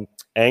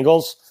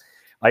angles.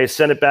 I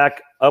send it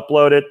back,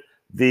 upload it.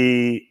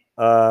 The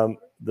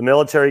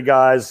military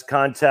guys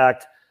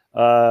contact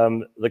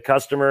the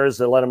customers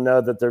and let them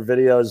know that their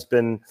video has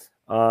been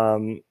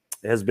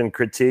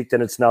critiqued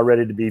and it's now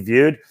ready to be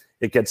viewed.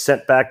 It gets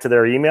sent back to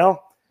their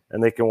email,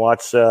 and they can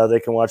watch their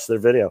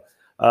video.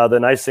 The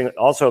nice thing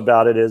also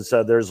about it is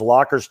there's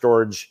locker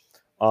storage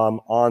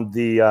on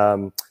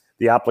the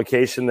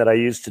application that I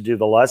use to do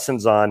the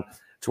lessons on,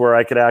 to where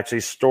I could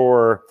actually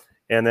store.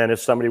 And then if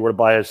somebody were to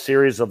buy a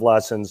series of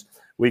lessons,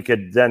 we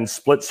could then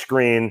split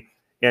screen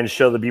and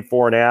show the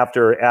before and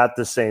after at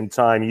the same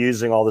time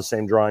using all the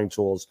same drawing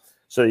tools,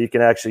 so you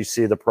can actually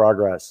see the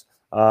progress.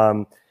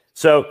 And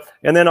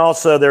then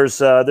also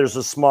there's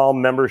a small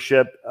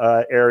membership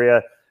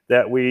area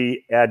that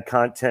we add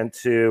content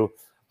to,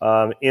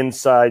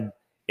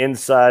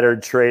 insider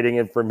trading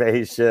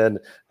information.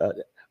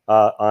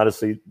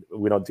 Honestly,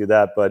 we don't do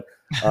that, but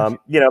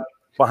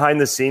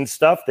behind the scenes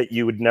stuff that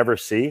you would never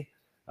see.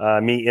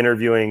 Me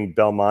interviewing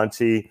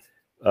Belmonte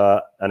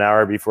an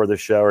hour before the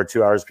show, or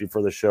 2 hours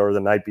before the show, or the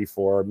night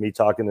before. Me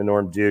talking to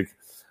Norm Duke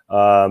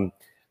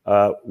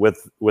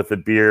with a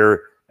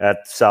beer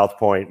at South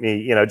Point.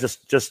 Me,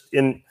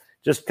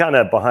 just kind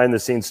of behind the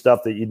scenes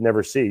stuff that you'd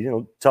never see.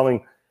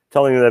 Telling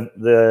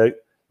the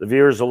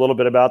viewers a little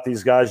bit about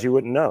these guys you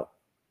wouldn't know.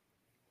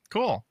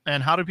 Cool.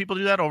 And how do people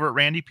do that? Over at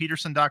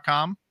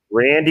randypeterson.com?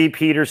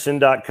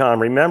 randypeterson.com.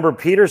 Remember,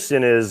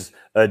 Peterson is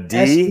a D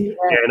S-E-N.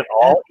 and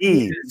all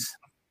E's.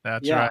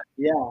 That's yeah, right.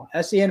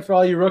 Yeah. SEN for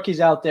all you rookies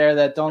out there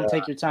that don't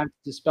take your time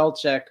to spell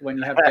check when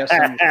you have guests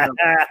on your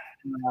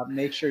show.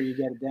 Make sure you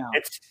get it down.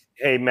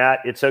 Hey, Matt,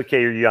 it's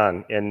okay. You're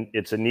young, and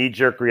it's a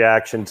knee-jerk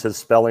reaction to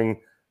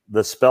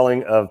the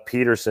spelling of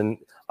Peterson.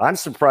 I'm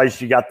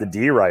surprised you got the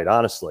D right,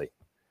 honestly.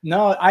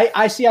 No,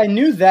 I see. I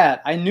knew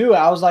that. I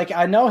was like,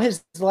 I know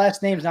his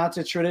last name's not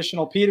the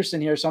traditional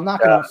Peterson here, so I'm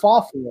not going to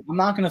fall for it. I'm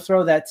not going to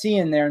throw that T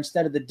in there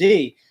instead of the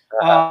D.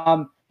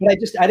 But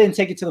I didn't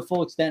take it to the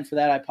full extent for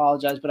that. I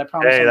apologize, but I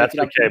promise. Hey, that's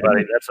okay,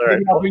 buddy. That's all right.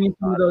 Maybe I'll bring you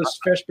some of those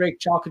fresh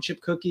baked chocolate chip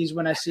cookies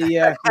when I see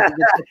you. You did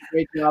such a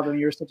great job, and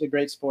you're such a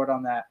great sport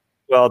on that.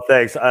 Well,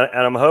 thanks. And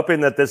I'm hoping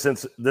that this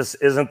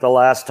isn't the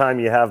last time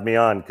you have me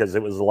on, because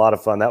it was a lot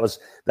of fun.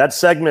 That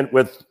segment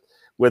with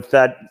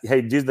that,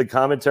 hey, do the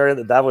commentary,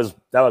 that was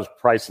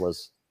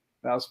priceless.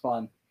 That was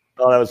fun.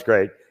 Oh, that was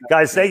great.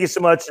 Guys, thank you so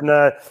much.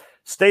 And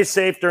stay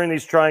safe during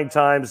these trying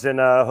times, and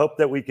hope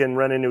that we can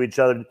run into each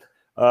other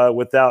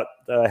without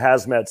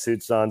hazmat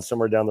suits on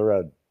somewhere down the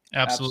road.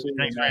 Absolutely.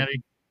 Thanks,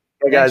 Randy.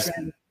 Hey, guys. Thanks,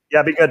 Randy.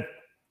 Yeah, be good.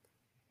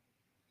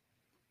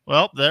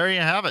 Well, there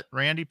you have it.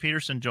 Randy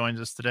Peterson joins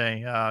us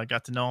today.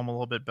 Got to know him a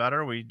little bit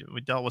better. We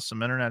dealt with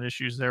some internet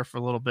issues there for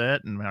a little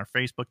bit, and our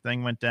Facebook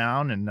thing went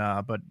down. And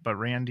but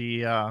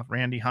Randy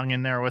hung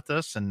in there with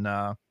us, and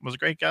was a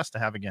great guest to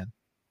have again.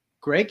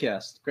 Great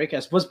guest.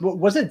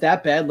 Was it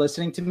that bad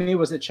listening to me?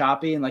 Was it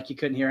choppy and like you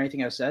couldn't hear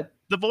anything I said?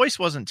 The voice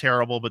wasn't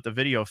terrible, but the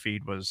video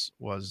feed was.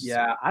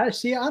 Yeah, I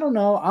see. I don't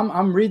know.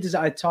 I'm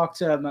I talked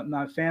to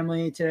my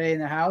family today in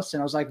the house, and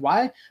I was like,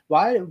 why?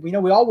 We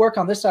all work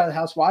on this side of the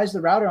house. Why is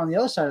the router on the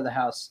other side of the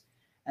house?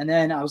 And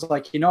then I was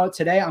like, what?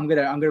 Today I'm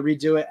gonna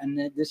redo it,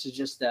 and this is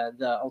just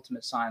the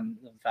ultimate sign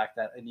of the fact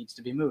that it needs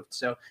to be moved.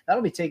 So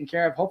that'll be taken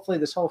care of. Hopefully,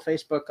 this whole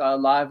Facebook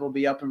Live will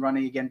be up and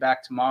running again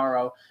back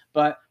tomorrow.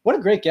 But what a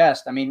great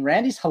guest! I mean,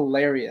 Randy's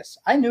hilarious.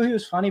 I knew he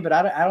was funny, but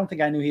I don't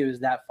think I knew he was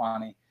that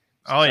funny.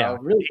 Oh, yeah,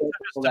 really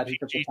grateful that he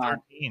took the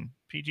time.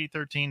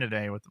 PG-13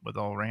 today with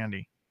old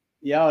Randy.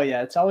 Yeah,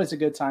 it's always a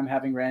good time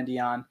having Randy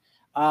on.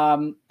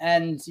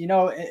 And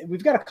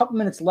we've got a couple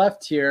minutes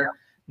left here.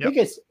 Yep.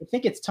 I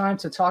think it's time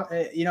to talk.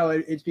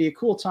 It'd be a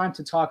cool time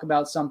to talk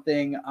about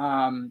something.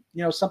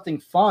 Something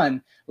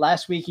fun.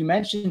 Last week you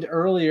mentioned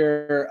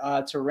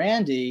earlier to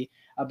Randy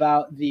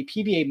about the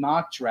PBA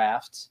mock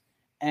draft,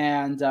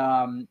 and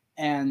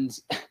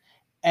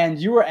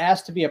you were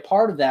asked to be a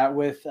part of that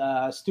with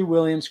Stu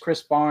Williams,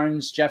 Chris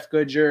Barnes, Jeff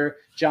Goodger,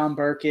 John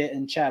Burkett,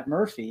 and Chad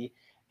Murphy.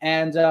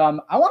 And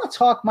I want to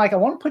talk, Mike. I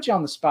want to put you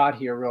on the spot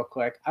here real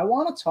quick. I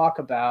want to talk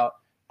about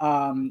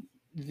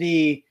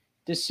the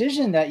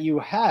decision that you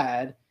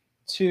had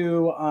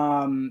to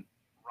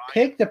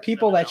pick the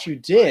people that you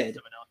did,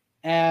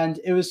 and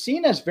it was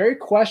seen as very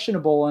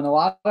questionable in a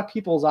lot of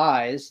people's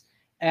eyes.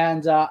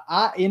 And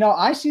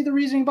I see the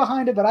reasoning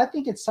behind it, but I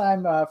think it's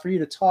time for you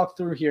to talk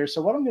through here.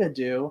 So what I'm going to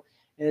do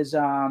is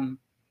I'm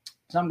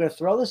going to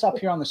throw this up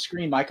here on the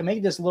screen, Mike. I'm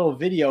making this little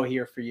video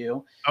here for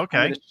you. Okay.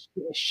 I'm going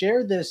to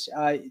share this.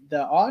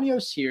 The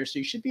audio's here, so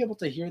you should be able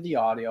to hear the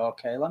audio.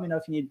 Okay. Let me know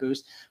if you need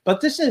boost.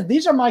 But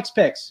these are Mike's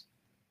picks.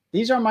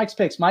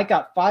 Mike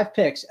got 5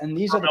 picks, and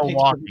these are the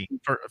Milwaukee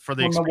picks for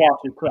the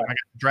Milwaukee. Correct. I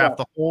got to draft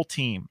the whole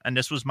team, and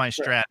this was my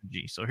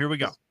strategy. So here we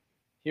go.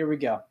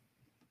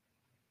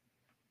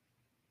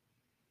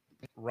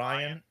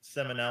 Ryan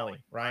Simonelli.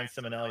 Ryan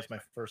Simonelli is my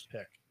first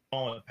pick.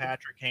 Going with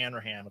Patrick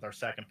Hanrahan with our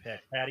second pick.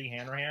 Patty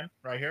Hanrahan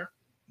right here.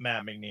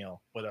 Matt McNeil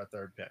with our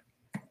third pick.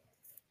 I,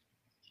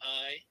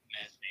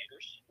 Matt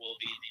Neighbors, will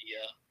be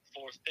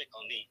the 4th pick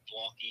on the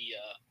Milwaukee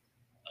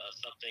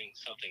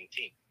something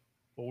team.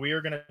 Well, we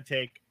are going to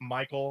take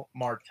Michael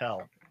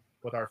Martell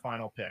with our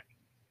final pick.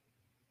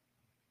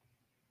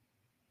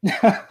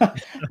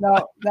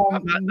 No,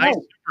 nice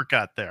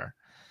supercut there.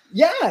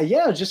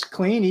 Yeah, just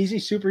clean, easy,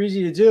 super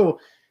easy to do.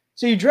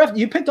 So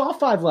you picked all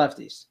 5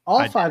 lefties,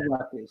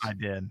 lefties. I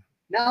did.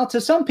 Now,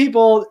 to some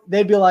people,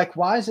 they'd be like,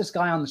 "Why is this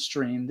guy on the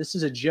stream? This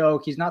is a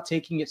joke. He's not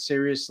taking it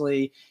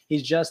seriously.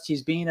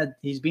 He's being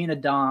a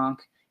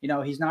donk. You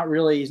know, he's not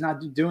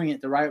doing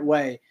it the right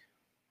way."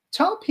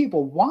 Tell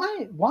people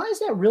why is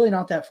that really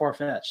not that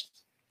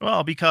far-fetched?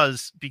 Well,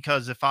 because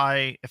if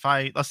I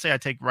let's say I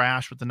take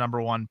Rash with the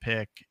number 1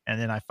 pick, and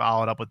then I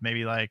follow it up with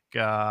maybe like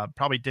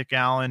probably Dick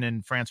Allen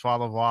and Francois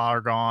Lavoie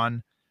are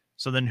gone.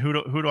 So then who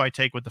do I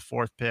take with the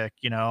 4th pick?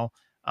 You know,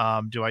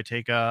 do I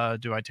take a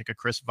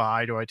Chris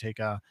Vi? Do I take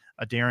a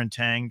Darren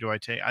Tang? Do I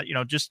take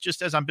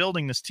just as I'm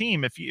building this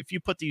team, if you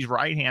put these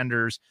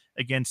right-handers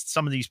against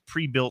some of these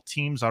pre-built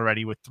teams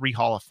already with 3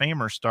 Hall of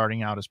Famers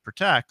starting out as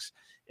protects,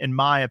 in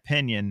my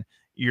opinion,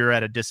 you're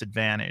at a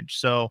disadvantage.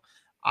 So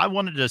I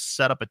wanted to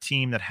set up a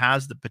team that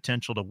has the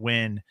potential to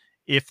win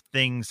if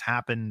things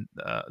happen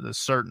a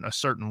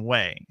certain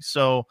way.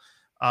 So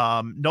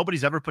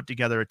nobody's ever put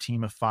together a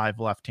team of 5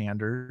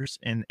 left-handers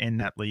in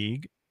that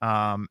league.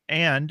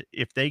 And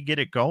if they get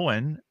it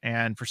going,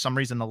 and for some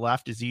reason the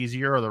left is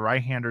easier, or the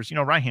right-handers,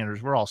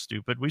 right-handers, we're all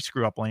stupid. We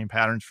screw up lane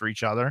patterns for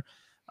each other.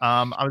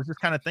 I was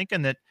just kind of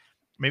thinking that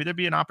maybe there'd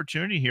be an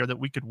opportunity here that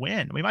we could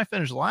win. We might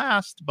finish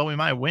last, but we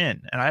might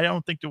win. And I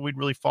don't think that we'd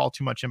really fall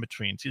too much in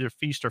between. It's either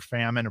feast or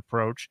famine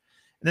approach.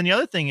 And then the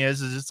other thing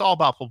is it's all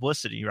about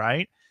publicity,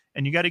 right?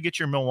 And you got to get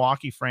your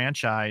Milwaukee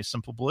franchise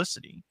some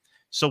publicity.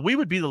 So we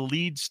would be the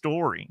lead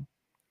story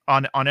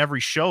on every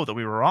show that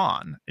we were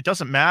on. It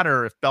doesn't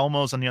matter if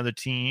Belmo's on the other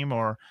team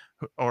or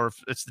if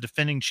it's the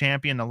defending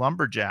champion, the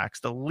Lumberjacks.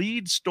 The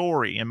lead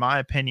story, in my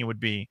opinion, would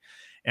be,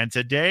 and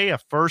today, a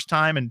first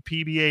time in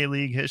PBA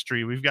league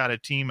history, we've got a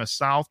team of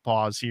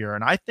Southpaws here.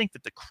 And I think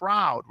that the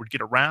crowd would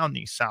get around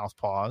these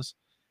Southpaws.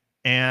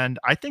 And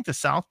I think the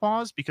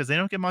Southpaws, because they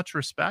don't get much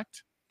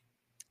respect,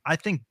 I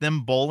think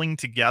them bowling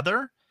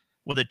together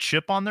with a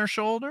chip on their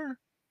shoulder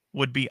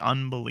would be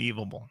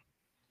unbelievable.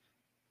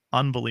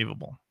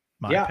 Unbelievable.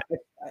 Yeah,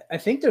 I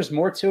think there's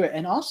more to it.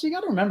 And also, you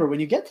got to remember, when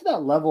you get to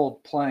that level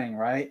of playing,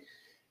 right?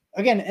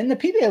 Again, in the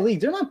PBA league,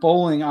 they're not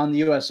bowling on the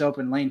U.S.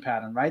 Open lane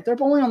pattern, right? They're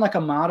bowling on like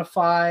a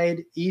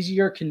modified,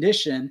 easier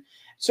condition.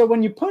 So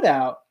when you put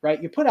out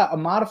a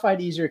modified,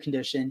 easier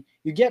condition,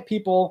 you get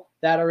people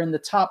that are in the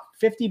top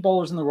 50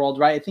 bowlers in the world,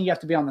 right? I think you have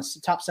to be on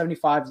the top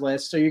 75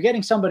 list. So you're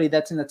getting somebody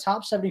that's in the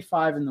top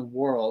 75 in the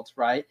world,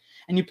 right?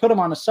 And you put them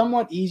on a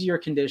somewhat easier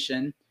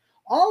condition.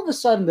 All of a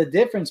sudden, the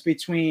difference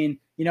between,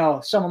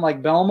 someone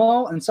like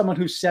Belmo and someone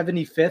who's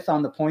 75th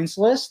on the points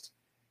list,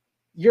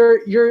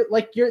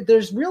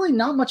 there's really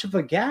not much of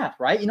a gap,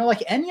 right?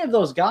 Like any of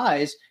those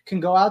guys can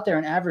go out there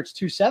and average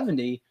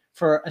 270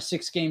 for a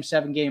 6-game,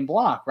 7-game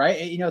block,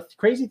 right?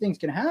 Crazy things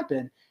can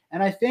happen.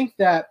 And I think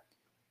that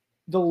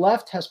the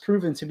left has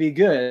proven to be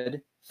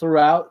good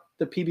throughout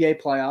the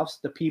PBA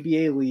playoffs, the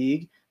PBA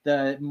league,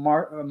 the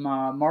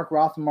Mark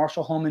Roth and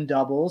Marshall Holman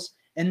doubles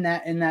in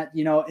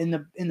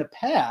the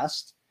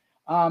past.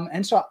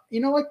 And so,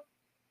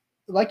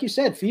 like you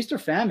said, feast or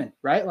famine,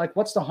 right? Like,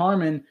 what's the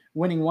harm in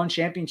winning one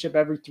championship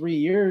every 3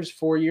 years,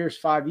 4 years,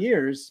 5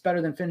 years? It's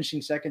better than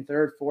finishing second,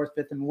 third, fourth,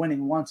 fifth, and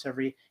winning once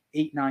every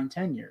 8, 9,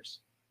 10 years.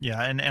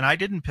 Yeah, and I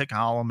didn't pick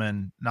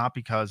Holloman, not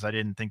because I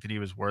didn't think that he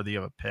was worthy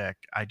of a pick.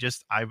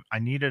 I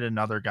needed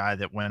another guy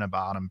that went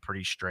about him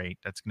pretty straight,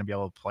 that's going to be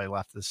able to play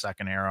left of the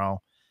second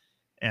arrow.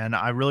 And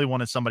I really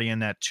wanted somebody in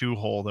that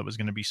 2-hole that was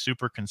going to be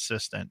super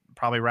consistent,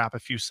 probably wrap a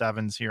few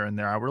 7s here and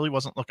there. I really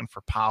wasn't looking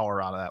for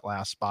power out of that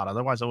last spot.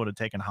 Otherwise, I would have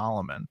taken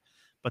Holloman.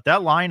 But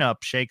that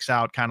lineup shakes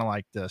out kind of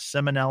like the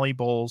Simonelli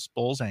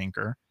Bulls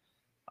anchor.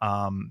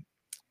 The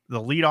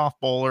leadoff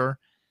bowler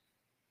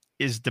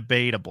is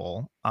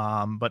debatable,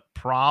 but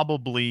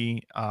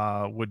probably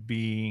would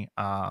be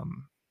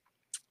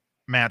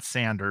Matt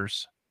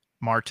Sanders.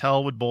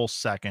 Martell would bowl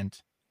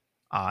second.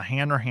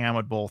 Hanrahan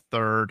would bowl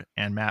third,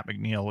 and Matt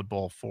McNeil would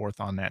bowl fourth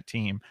on that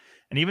team.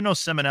 And even though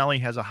Simonelli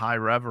has a high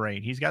rev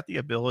rate, he's got the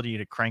ability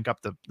to crank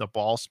up the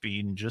ball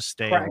speed and just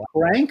stay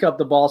crank up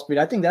the ball speed.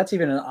 I think that's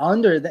even an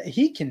under that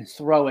he can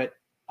throw it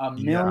a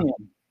million.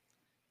 Yeah.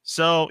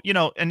 So,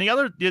 and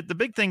the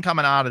big thing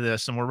coming out of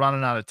this, and we're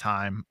running out of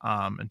time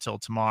until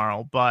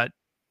tomorrow, but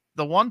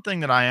the one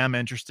thing that I am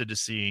interested to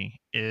see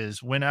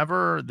is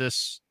whenever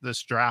this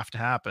draft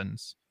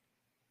happens,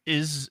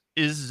 is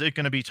it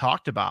going to be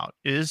talked about?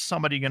 Is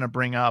somebody going to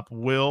bring up,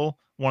 will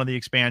one of the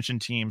expansion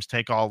teams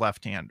take all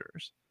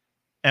left-handers?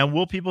 And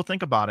will people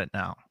think about it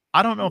now?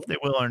 I don't know if they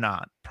will or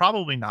not.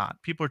 Probably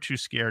not. People are too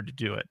scared to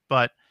do it.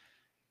 But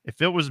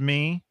if it was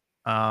me,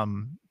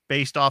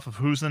 based off of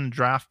who's in the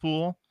draft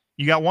pool,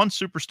 you got one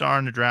superstar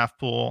in the draft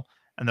pool,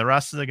 and the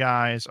rest of the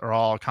guys are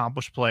all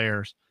accomplished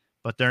players,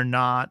 but they're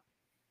not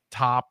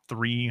top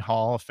 3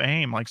 Hall of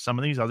Fame like some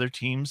of these other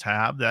teams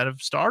have that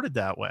have started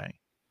that way.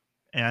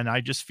 And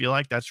I just feel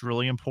like that's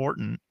really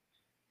important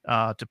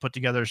to put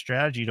together a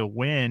strategy to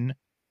win,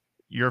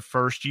 your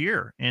first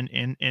year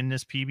in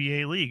this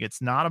PBA league.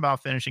 It's not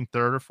about finishing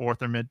third or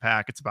fourth or mid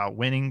pack. It's about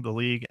winning the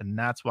league, and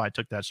that's why I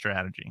took that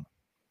strategy.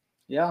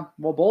 Yeah,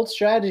 well, bold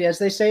strategy, as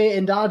they say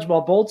in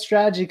dodgeball, bold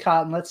strategy,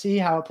 Cotton. Let's see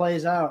how it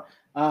plays out.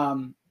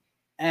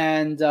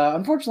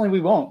 Unfortunately, we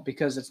won't,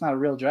 because it's not a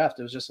real draft.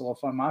 It was just a little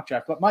fun mock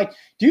draft. But Mike,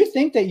 do you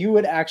think that you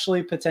would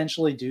actually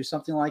potentially do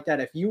something like that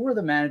if you were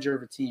the manager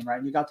of a team, right?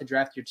 And you got to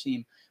draft your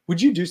team.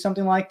 Would you do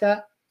something like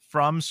that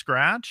from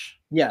scratch?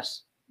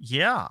 Yes.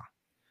 Yeah,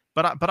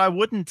 but I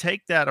wouldn't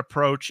take that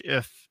approach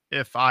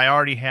if I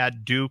already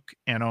had Duke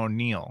and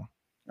O'Neal.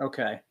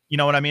 Okay. You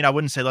know what I mean? I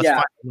wouldn't say let's find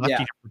a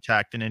lefty to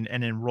protect and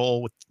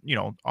enroll with,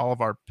 all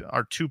of our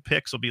 2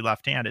 picks will be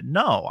left-handed.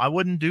 No, I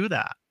wouldn't do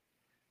that.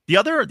 The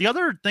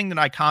other thing that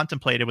I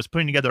contemplated was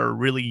putting together a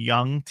really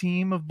young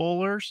team of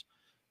bowlers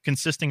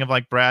consisting of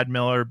like Brad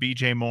Miller,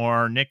 BJ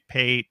Moore, Nick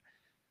Pate,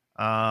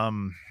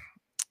 the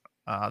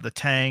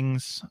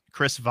Tangs,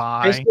 Chris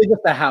Vi. Basically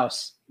just the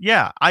house.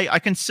 Yeah, I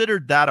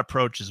considered that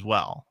approach as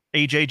well.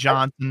 AJ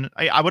Johnson.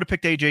 I would have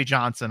picked AJ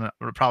Johnson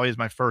probably as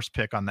my first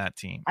pick on that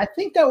team. I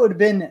think that would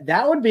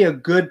be a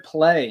good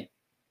play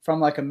from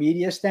like a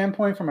media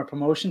standpoint, from a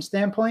promotion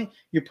standpoint.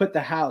 You put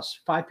the house,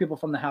 5 people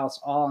from the house,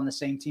 all on the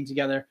same team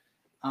together.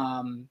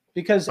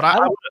 Because I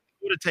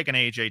would have taken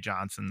AJ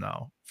Johnson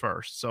though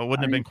first, so it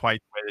wouldn't have been quite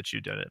the way that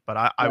you did it.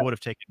 But I would have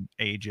taken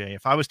AJ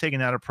if I was taking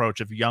that approach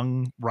of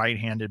young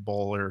right-handed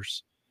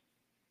bowlers,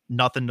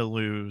 nothing to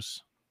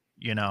lose,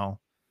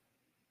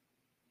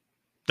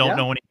 don't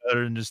know any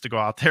better than just to go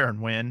out there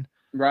and win.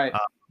 Right.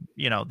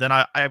 Then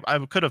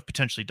I could have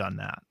potentially done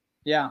that.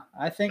 Yeah,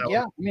 I think.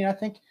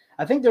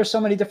 I think there's so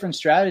many different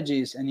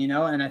strategies, and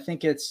and I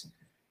think it's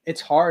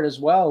hard as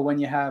well when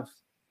you have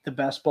the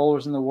best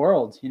bowlers in the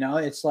world.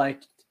 It's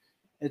like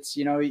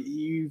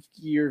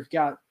you've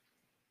got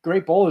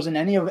great bowlers, and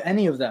any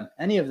of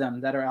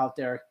them that are out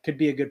there could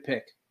be a good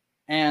pick.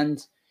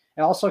 And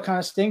it also kind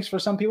of stinks for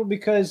some people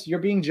because you're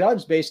being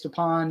judged based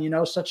upon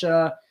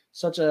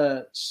such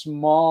a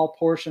small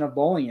portion of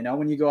bowling.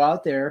 When you go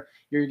out there,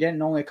 you're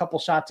getting only a couple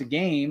shots a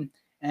game.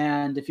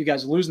 And if you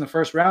guys lose in the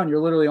first round,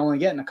 you're literally only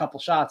getting a couple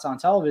shots on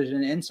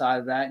television inside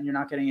of that. And you're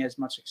not getting as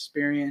much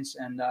experience,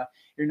 and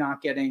you're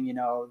not getting,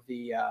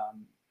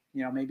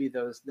 maybe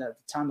the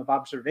time of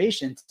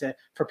observation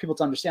for people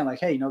to understand, like,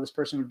 hey, this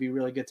person would be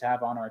really good to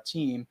have on our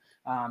team.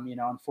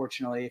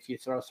 Unfortunately, if you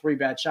throw 3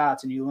 bad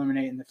shots and you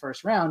eliminate in the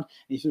first round, and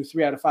you threw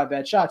 3 out of 5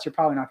 bad shots, you're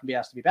probably not going to be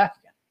asked to be back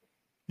again.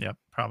 Yep,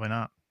 probably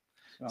not.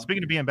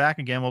 Speaking of being back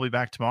again, we'll be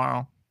back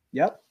tomorrow.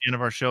 Yep. End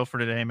of our show for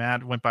today,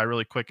 Matt. Went by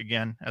really quick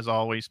again, as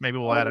always. Maybe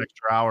we'll add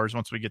extra hours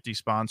once we get these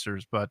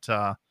sponsors, but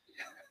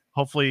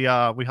hopefully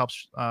we help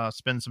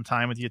spend some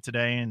time with you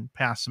today and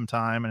pass some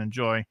time and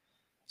enjoy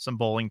some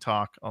bowling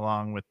talk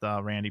along with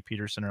Randy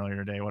Peterson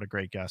earlier today. What a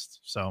great guest.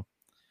 So,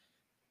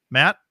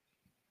 Matt,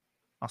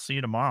 I'll see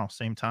you tomorrow.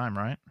 Same time,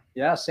 right?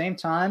 Yeah, same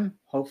time.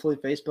 Hopefully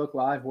Facebook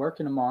Live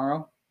working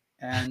tomorrow.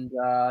 And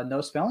no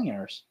spelling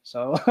errors.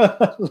 So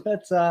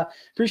let's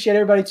appreciate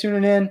everybody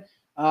tuning in.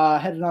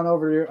 Heading on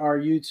over to our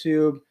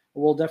YouTube.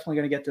 We're definitely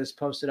going to get this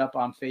posted up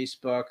on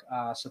Facebook.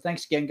 So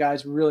thanks again,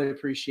 guys. We really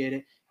appreciate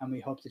it. And we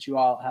hope that you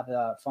all have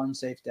a fun,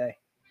 safe day.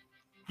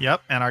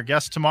 Yep. And our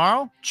guest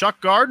tomorrow, Chuck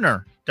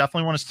Gardner.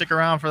 Definitely want to stick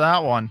around for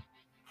that one.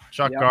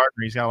 Chuck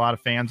Gardner. He's got a lot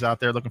of fans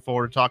out there. Looking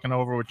forward to talking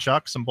over with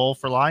Chuck. Some Bowl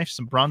for Life,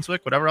 some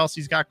Brunswick, whatever else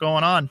he's got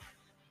going on.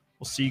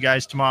 We'll see you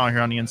guys tomorrow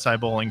here on the Inside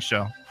Bowling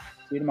Show.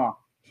 See you tomorrow.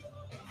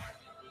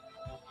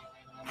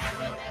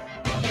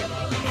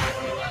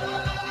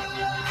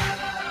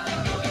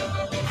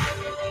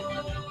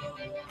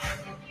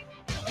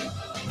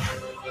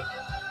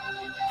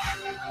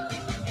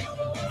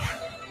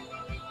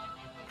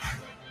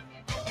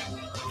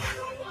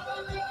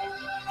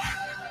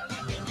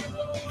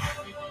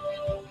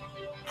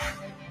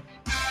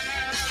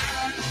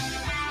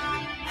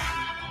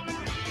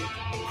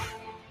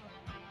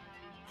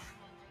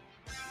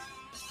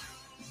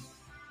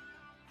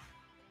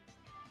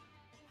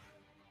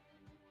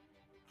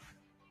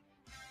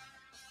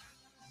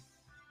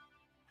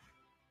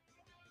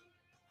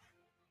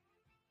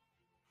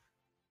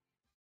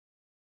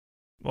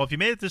 Well, if you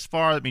made it this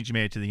far, that means you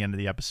made it to the end of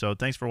the episode.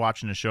 Thanks for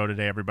watching the show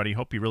today, everybody.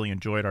 Hope you really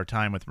enjoyed our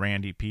time with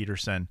Randy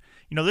Peterson.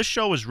 This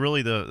show was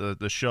really the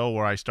show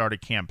where I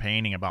started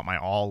campaigning about my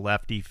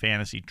all-lefty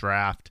fantasy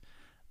draft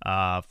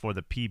for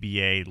the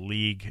PBA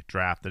League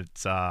draft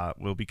that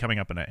will be coming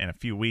up in a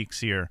few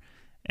weeks here.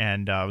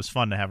 And it was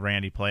fun to have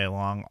Randy play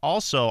along.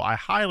 Also, I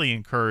highly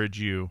encourage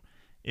you,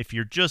 if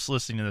you're just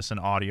listening to this in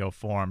audio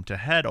form, to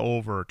head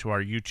over to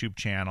our YouTube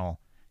channel,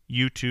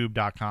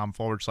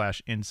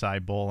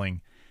 youtube.com/Inside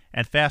Bowling.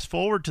 And fast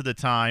forward to the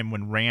time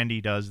when Randy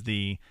does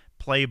the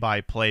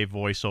play-by-play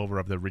voiceover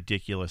of the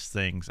ridiculous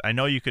things. I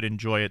know you could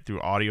enjoy it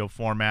through audio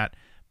format,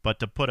 but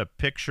to put a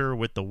picture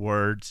with the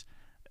words,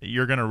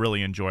 you're going to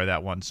really enjoy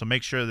that one. So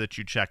make sure that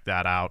you check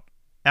that out.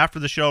 After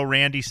the show,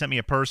 Randy sent me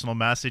a personal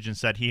message and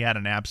said he had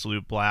an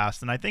absolute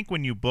blast. And I think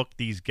when you book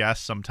these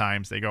guests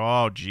sometimes, they go,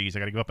 oh, geez, I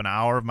got to give up an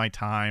hour of my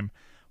time.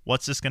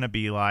 What's this going to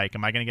be like?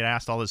 Am I going to get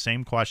asked all the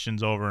same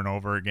questions over and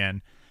over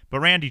again? But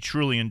Randy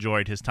truly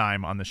enjoyed his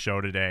time on the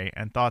show today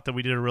and thought that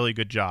we did a really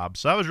good job.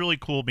 So that was really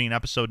cool, being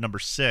episode number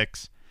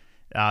 6,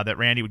 that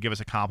Randy would give us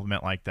a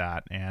compliment like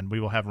that. And we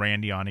will have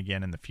Randy on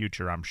again in the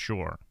future, I'm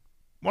sure.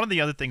 One of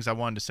the other things I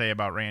wanted to say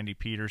about Randy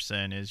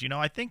Peterson is,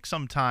 I think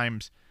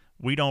sometimes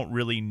we don't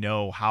really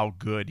know how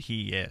good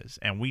he is,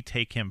 and we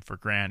take him for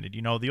granted.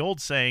 The old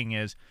saying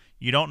is,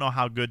 you don't know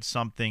how good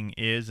something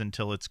is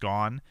until it's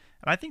gone.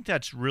 And I think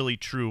that's really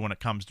true when it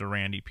comes to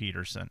Randy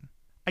Peterson.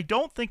 I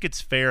don't think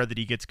it's fair that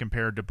he gets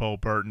compared to Bo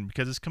Burton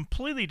because it's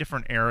completely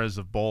different eras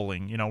of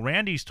bowling.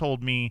 Randy's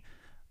told me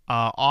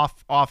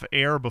off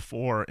air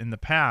before in the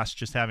past,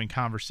 just having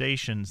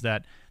conversations,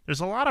 that there's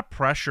a lot of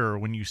pressure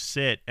when you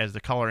sit as the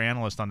color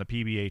analyst on the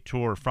PBA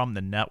Tour from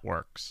the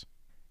networks.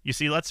 You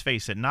see, let's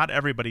face it, not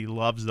everybody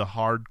loves the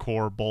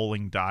hardcore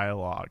bowling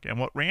dialogue. And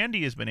what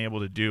Randy has been able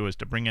to do is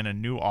to bring in a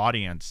new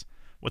audience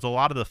with a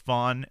lot of the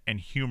fun and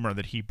humor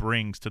that he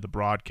brings to the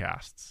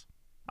broadcasts.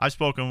 I've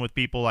spoken with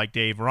people like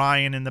Dave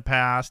Ryan in the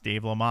past,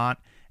 Dave Lamont,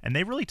 and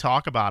they really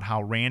talk about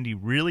how Randy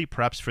really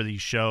preps for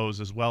these shows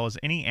as well as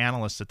any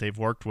analysts that they've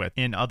worked with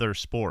in other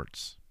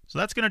sports. So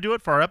that's going to do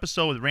it for our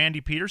episode with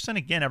Randy Peterson.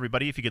 Again,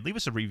 everybody, if you could leave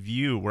us a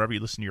review wherever you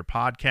listen to your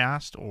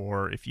podcast,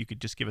 or if you could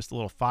just give us a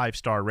little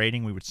 5-star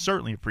rating, we would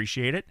certainly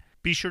appreciate it.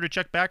 Be sure to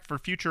check back for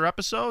future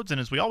episodes,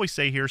 and as we always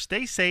say here,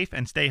 stay safe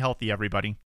and stay healthy, everybody.